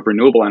form of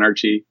renewable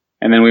energy.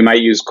 And then we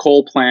might use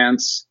coal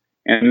plants.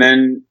 And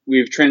then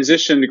we've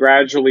transitioned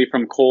gradually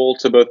from coal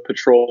to both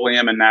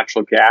petroleum and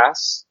natural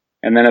gas.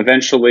 And then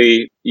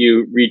eventually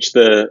you reach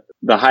the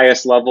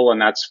highest level,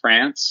 and that's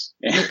France.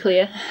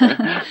 Nuclear.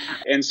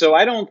 And so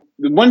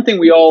the one thing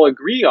we all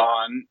agree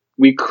on,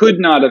 we could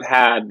not have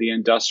had the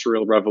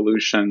Industrial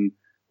Revolution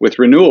with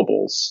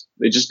renewables.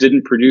 They just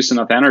didn't produce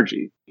enough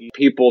energy.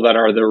 People that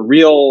are the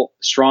real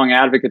strong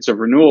advocates of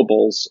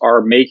renewables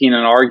are making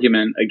an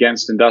argument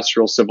against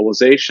industrial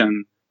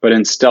civilization, but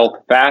in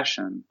stealth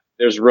fashion.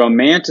 There's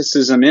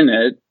romanticism in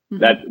it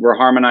that we're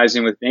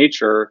harmonizing with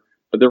nature,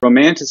 but the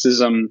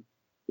romanticism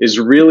is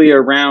really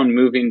around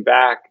moving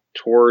back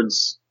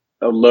towards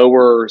a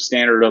lower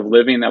standard of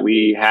living that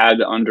we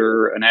had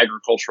under an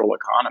agricultural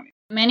economy.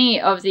 Many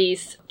of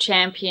these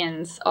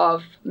champions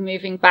of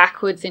moving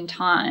backwards in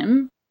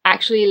time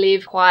actually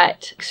live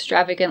quite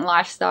extravagant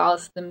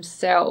lifestyles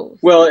themselves.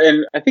 Well,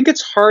 and I think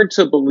it's hard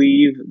to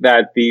believe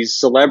that these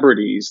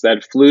celebrities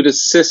that flew to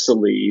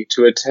Sicily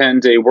to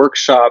attend a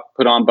workshop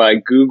put on by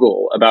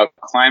Google about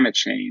climate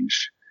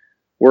change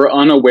were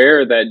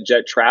unaware that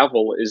jet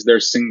travel is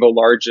their single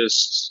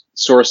largest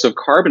source of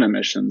carbon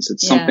emissions.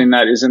 It's something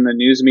that is in the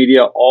news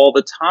media all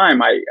the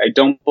time. I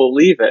don't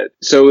believe it.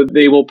 So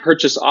they will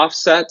purchase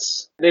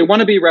offsets. They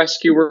want to be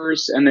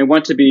rescuers, and they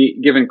want to be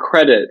given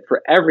credit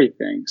for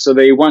everything. So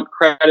they want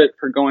credit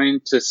for going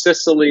to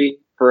Sicily,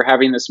 for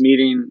having this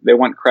meeting. They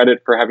want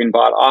credit for having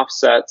bought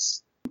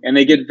offsets. And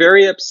they get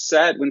very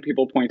upset when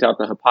people point out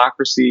the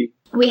hypocrisy.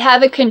 We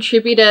have a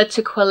contributor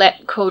to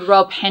Quillette called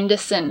Rob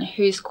Henderson,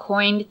 who's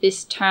coined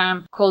this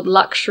term called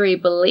luxury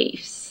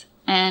beliefs.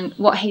 And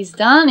what he's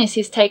done is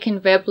he's taken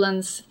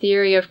Veblen's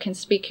theory of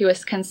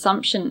conspicuous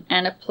consumption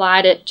and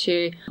applied it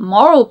to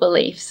moral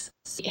beliefs.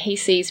 He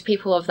sees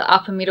people of the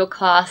upper middle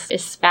class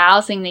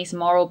espousing these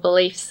moral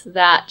beliefs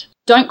that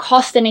don't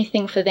cost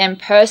anything for them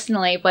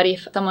personally, but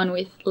if someone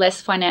with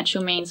less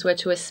financial means were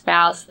to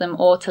espouse them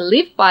or to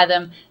live by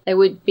them, they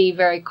would be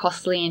very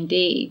costly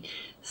indeed.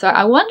 So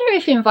I wonder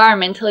if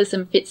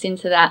environmentalism fits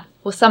into that,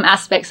 or some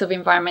aspects of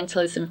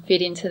environmentalism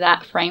fit into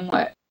that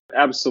framework.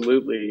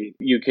 Absolutely.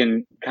 You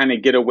can kind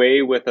of get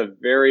away with a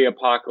very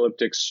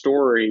apocalyptic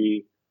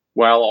story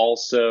while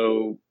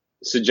also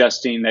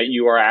suggesting that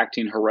you are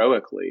acting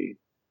heroically.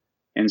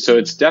 And so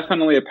it's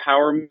definitely a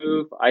power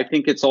move. I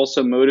think it's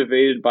also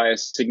motivated by a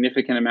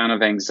significant amount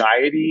of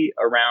anxiety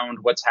around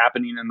what's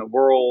happening in the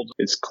world.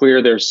 It's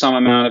clear there's some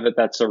amount of it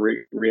that's a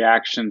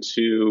reaction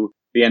to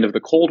the end of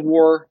the Cold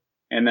War.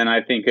 And then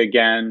I think,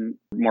 again,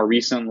 more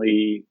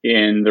recently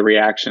in the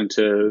reaction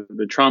to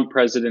the Trump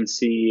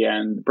presidency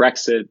and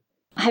Brexit.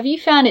 Have you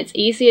found it's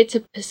easier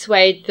to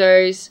persuade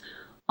those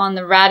on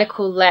the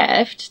radical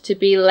left to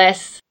be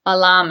less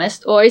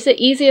alarmist, or is it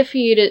easier for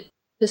you to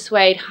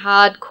persuade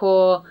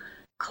hardcore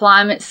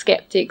climate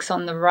skeptics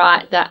on the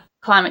right that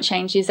climate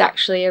change is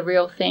actually a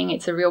real thing,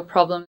 it's a real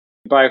problem?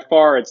 By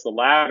far, it's the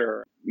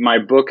latter. My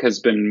book has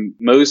been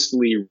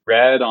mostly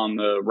read on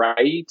the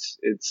right.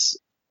 It's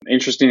an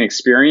interesting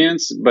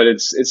experience, but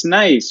it's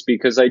nice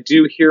because I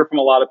do hear from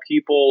a lot of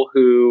people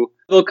who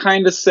will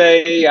kind of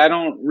say, I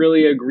don't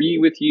really agree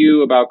with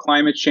you about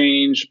climate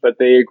change, but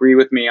they agree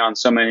with me on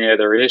so many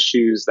other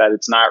issues that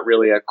it's not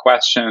really a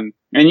question.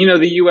 And, you know,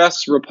 the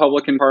U.S.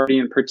 Republican Party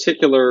in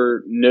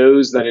particular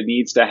knows that it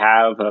needs to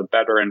have a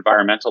better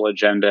environmental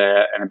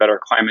agenda and a better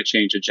climate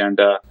change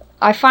agenda.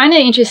 I find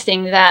it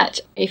interesting that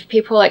if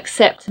people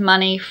accept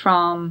money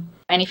from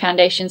any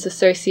foundations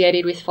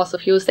associated with fossil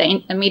fuels, they're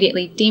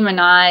immediately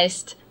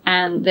demonized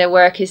and their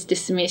work is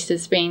dismissed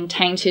as being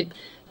tainted.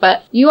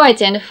 But you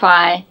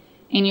identify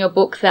in your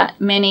book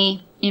that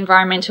many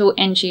environmental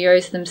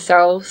NGOs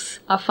themselves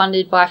are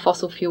funded by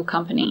fossil fuel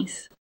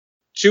companies.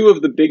 Two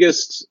of the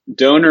biggest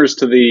donors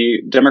to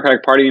the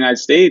Democratic Party of the United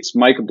States,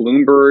 Mike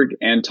Bloomberg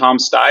and Tom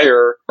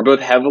Steyer, are both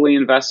heavily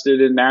invested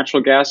in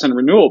natural gas and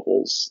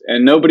renewables,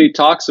 and nobody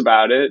talks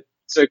about it.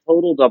 It's a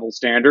total double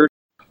standard.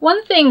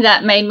 One thing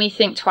that made me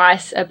think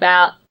twice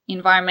about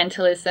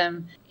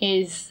environmentalism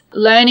is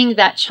learning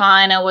that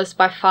China was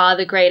by far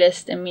the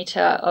greatest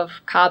emitter of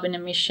carbon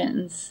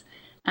emissions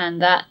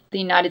and that the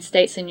United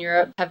States and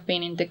Europe have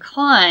been in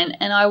decline.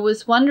 And I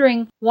was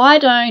wondering, why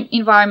don't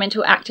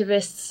environmental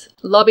activists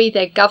lobby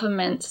their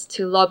governments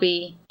to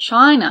lobby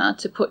China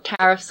to put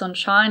tariffs on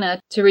China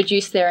to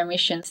reduce their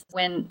emissions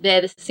when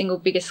they're the single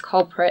biggest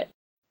culprit?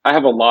 I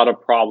have a lot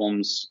of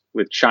problems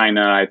with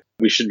China.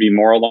 We should be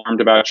more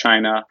alarmed about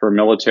China for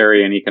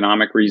military and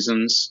economic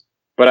reasons.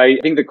 But I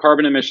think the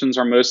carbon emissions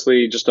are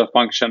mostly just a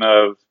function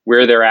of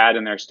where they're at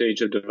in their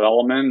stage of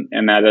development,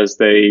 and that as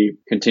they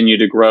continue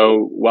to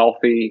grow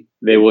wealthy,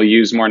 they will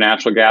use more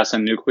natural gas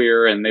and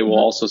nuclear, and they will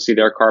also see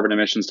their carbon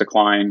emissions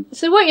decline.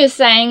 So what you're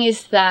saying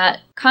is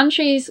that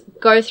countries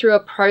go through a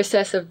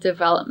process of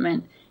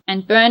development,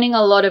 and burning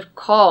a lot of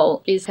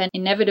coal is an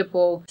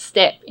inevitable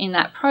step in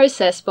that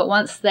process. But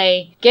once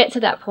they get to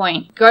that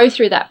point, go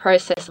through that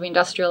process of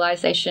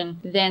industrialization,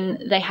 then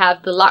they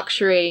have the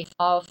luxury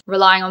of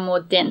relying on more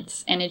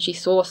dense energy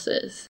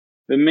sources.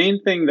 The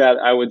main thing that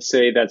I would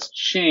say that's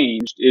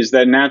changed is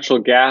that natural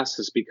gas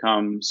has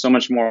become so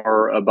much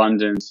more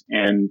abundant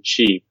and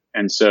cheap.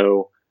 And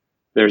so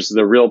there's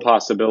the real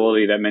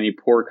possibility that many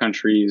poor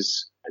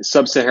countries,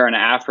 Sub-Saharan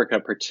Africa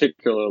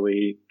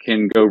particularly,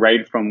 can go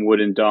right from wood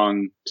and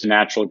dung to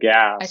natural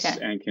gas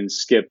and can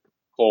skip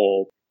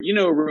coal.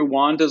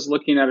 Rwanda's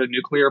looking at a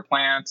nuclear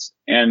plant.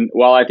 And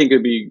while I think it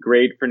would be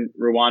great for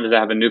Rwanda to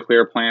have a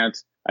nuclear plant,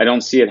 I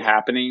don't see it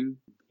happening,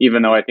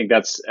 even though I think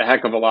that's a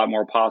heck of a lot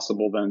more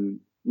possible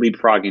than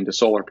leapfrogging to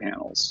solar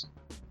panels.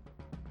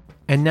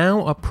 And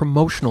now a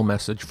promotional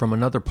message from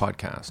another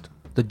podcast,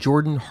 The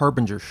Jordan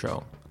Harbinger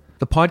Show,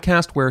 the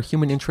podcast where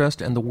human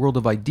interest and the world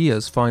of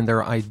ideas find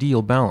their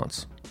ideal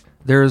balance.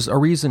 There's a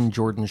reason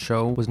Jordan's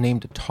Show was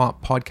named a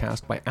top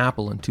podcast by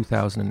Apple in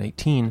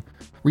 2018.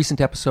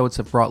 Recent episodes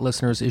have brought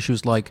listeners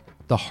issues like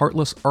The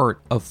Heartless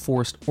Art of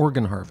Forced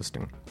Organ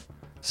Harvesting,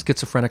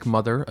 Schizophrenic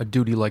Mother, A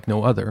Duty Like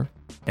No Other,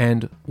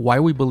 and Why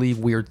We Believe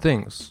Weird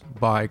Things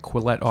by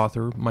Quillette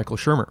author Michael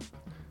Shermer.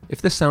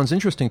 If this sounds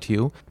interesting to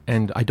you,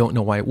 and I don't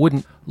know why it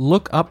wouldn't,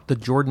 look up The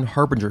Jordan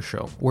Harbinger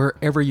Show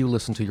wherever you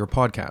listen to your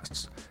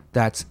podcasts.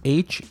 That's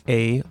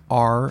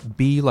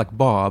H-A-R-B like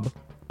Bob,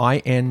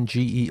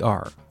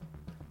 I-N-G-E-R.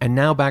 And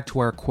now back to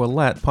our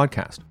Quillette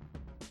podcast.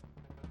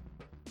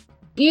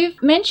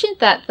 You've mentioned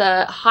that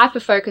the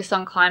hyper-focus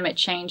on climate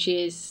change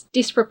is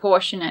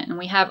disproportionate and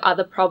we have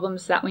other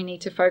problems that we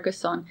need to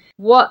focus on.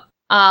 What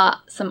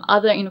are some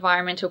other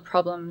environmental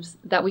problems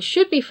that we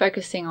should be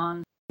focusing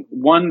on?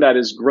 One that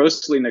is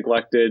grossly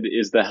neglected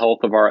is the health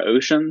of our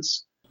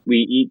oceans. We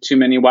eat too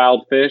many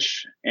wild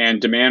fish,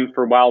 and demand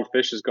for wild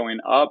fish is going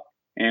up.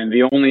 And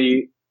the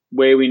only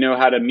way we know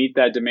how to meet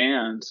that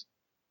demand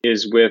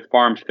is with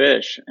farmed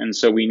fish. And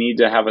so we need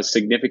to have a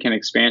significant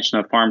expansion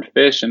of farmed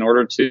fish in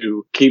order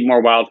to keep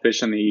more wild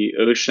fish in the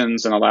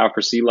oceans and allow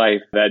for sea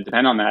life that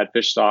depend on that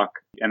fish stock.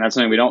 And that's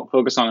something we don't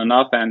focus on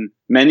enough. And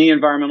many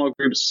environmental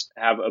groups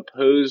have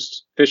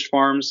opposed fish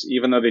farms,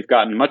 even though they've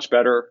gotten much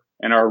better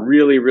and are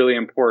really, really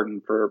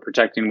important for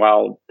protecting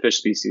wild fish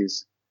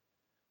species.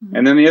 Mm-hmm.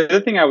 And then the other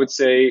thing I would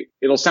say,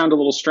 it'll sound a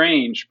little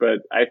strange, but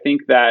I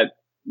think that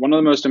one of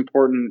the most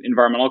important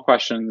environmental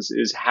questions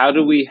is how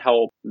do we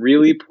help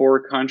really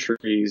poor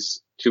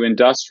countries to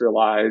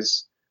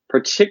industrialize,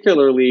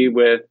 particularly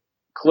with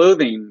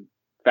clothing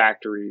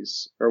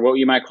factories or what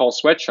you might call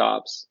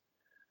sweatshops.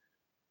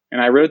 And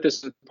I wrote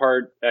this in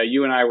part,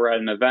 you and I were at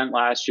an event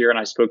last year and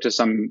I spoke to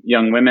some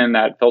young women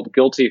that felt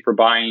guilty for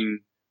buying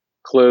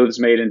clothes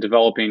made in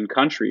developing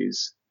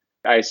countries.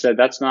 I said,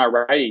 that's not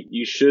right.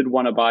 You should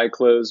want to buy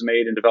clothes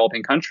made in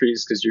developing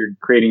countries because you're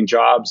creating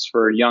jobs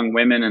for young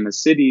women in the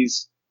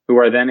cities who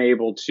are then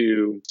able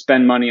to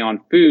spend money on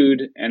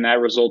food. And that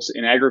results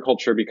in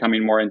agriculture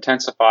becoming more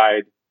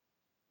intensified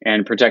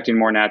and protecting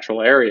more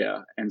natural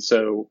area. And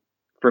so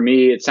for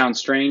me, it sounds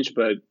strange,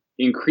 but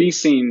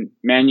increasing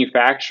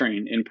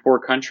manufacturing in poor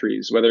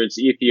countries, whether it's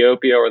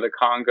Ethiopia or the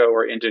Congo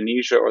or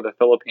Indonesia or the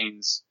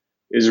Philippines,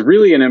 is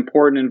really an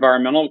important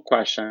environmental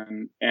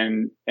question,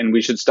 and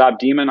we should stop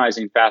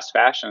demonizing fast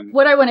fashion.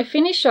 What I want to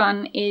finish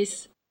on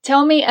is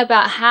tell me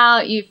about how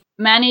you've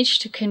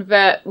managed to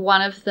convert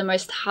one of the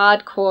most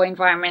hardcore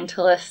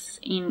environmentalists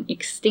in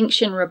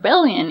Extinction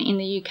Rebellion in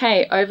the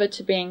UK over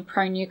to being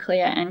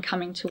pro-nuclear and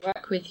coming to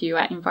work with you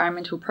at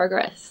Environmental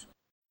Progress.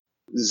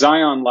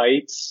 Zion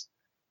Lights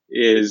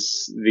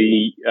is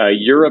the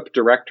Europe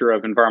Director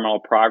of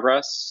Environmental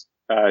Progress.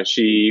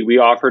 We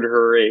offered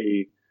her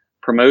a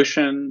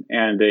promotion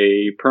and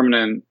a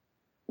permanent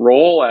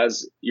role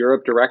as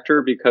Europe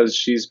Director because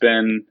she's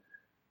been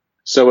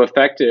so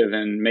effective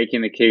in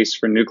making the case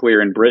for nuclear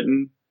in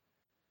Britain.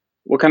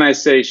 What can I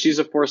say? She's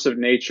a force of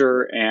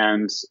nature,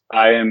 and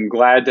I am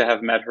glad to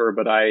have met her,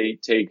 but I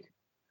take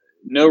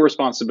no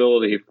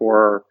responsibility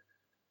for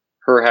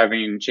her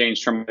having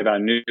changed her mind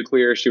about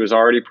nuclear. She was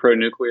already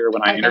pro-nuclear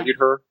when I interviewed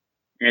her,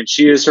 and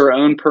she is her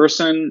own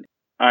person.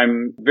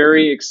 I'm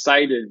very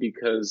excited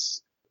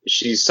because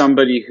she's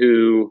somebody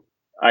who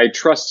I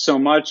trust so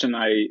much and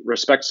I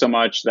respect so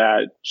much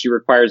that she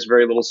requires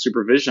very little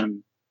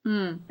supervision.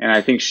 And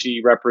I think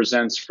she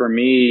represents for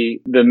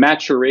me the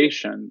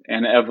maturation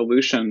and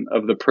evolution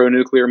of the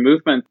pro-nuclear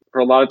movement. For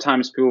a lot of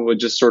times people would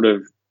just sort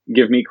of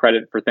give me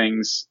credit for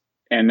things.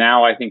 And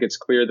now I think it's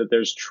clear that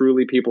there's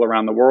truly people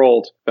around the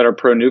world that are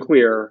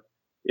pro-nuclear.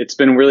 It's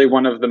been really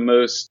one of the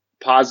most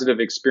positive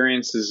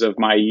experiences of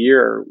my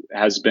year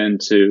has been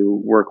to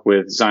work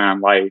with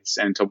Zion Lights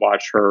and to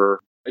watch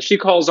her. She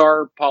calls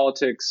our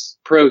politics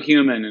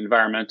pro-human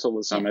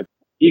environmentalism.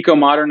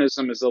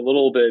 eco-modernism is a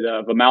little bit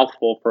of a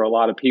mouthful for a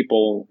lot of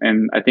people,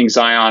 and I think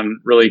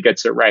Zion really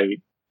gets it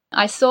right.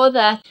 I saw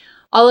that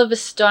Oliver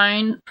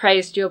Stone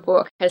praised your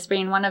book as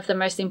being one of the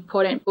most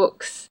important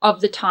books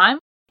of the time.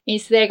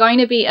 Is there going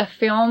to be a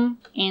film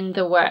in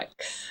the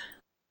works?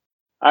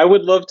 I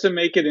would love to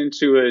make it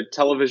into a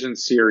television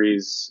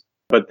series,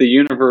 but the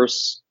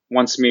universe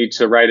wants me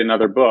to write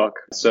another book.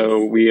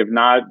 So we have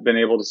not been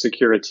able to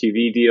secure a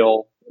TV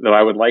deal, though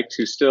I would like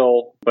to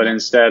still. But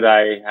instead,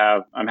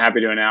 I'm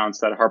happy to announce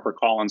that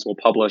HarperCollins will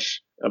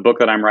publish a book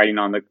that I'm writing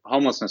on the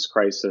homelessness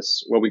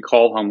crisis, what we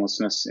call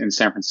homelessness in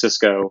San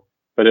Francisco.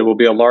 But it will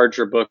be a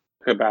larger book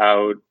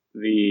about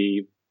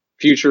the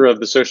future of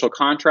the social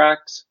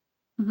contract,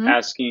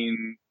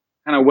 asking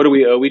kind of what do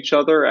we owe each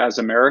other as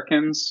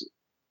Americans.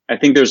 I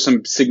think there's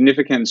some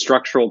significant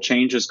structural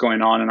changes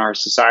going on in our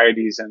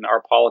societies, and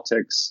our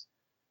politics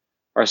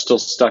are still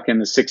stuck in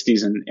the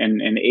 60s and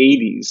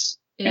 80s,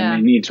 and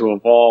they need to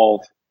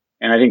evolve.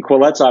 And I think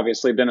Quillette's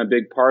obviously been a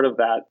big part of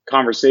that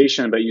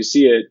conversation, but you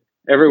see it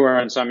everywhere.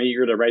 And so I'm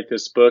eager to write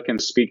this book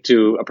and speak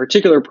to a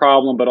particular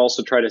problem, but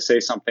also try to say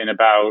something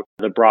about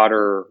the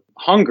broader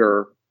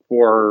hunger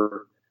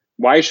for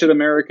why should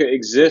America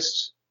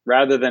exist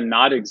rather than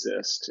not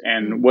exist?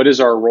 And what is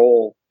our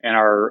role and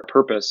our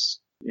purpose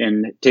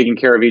in taking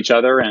care of each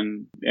other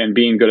and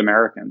being good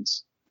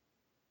Americans?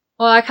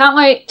 Well, I can't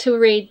wait to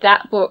read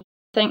that book.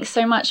 Thanks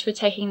so much for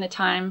taking the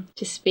time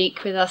to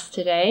speak with us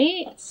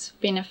today. It's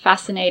been a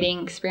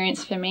fascinating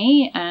experience for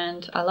me,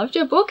 and I loved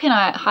your book, and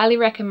I highly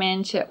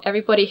recommend to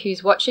everybody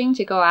who's watching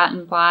to go out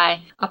and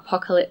buy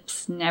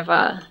Apocalypse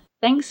Never.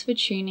 Thanks for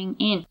tuning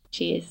in.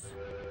 Cheers.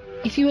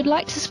 If you would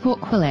like to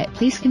support Quillette,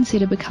 please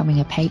consider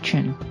becoming a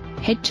patron.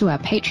 Head to our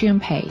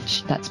Patreon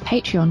page. That's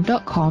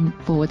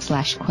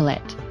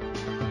patreon.com/Quillette.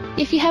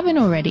 If you haven't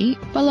already,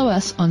 follow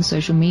us on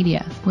social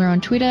media. We're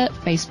on Twitter,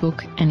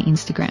 Facebook, and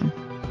Instagram.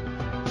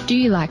 Do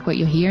you like what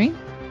you're hearing?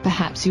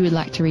 Perhaps you would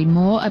like to read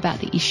more about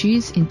the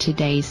issues in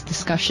today's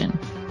discussion.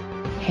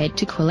 Head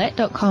to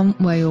Quillette.com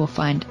where you will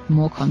find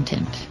more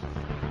content.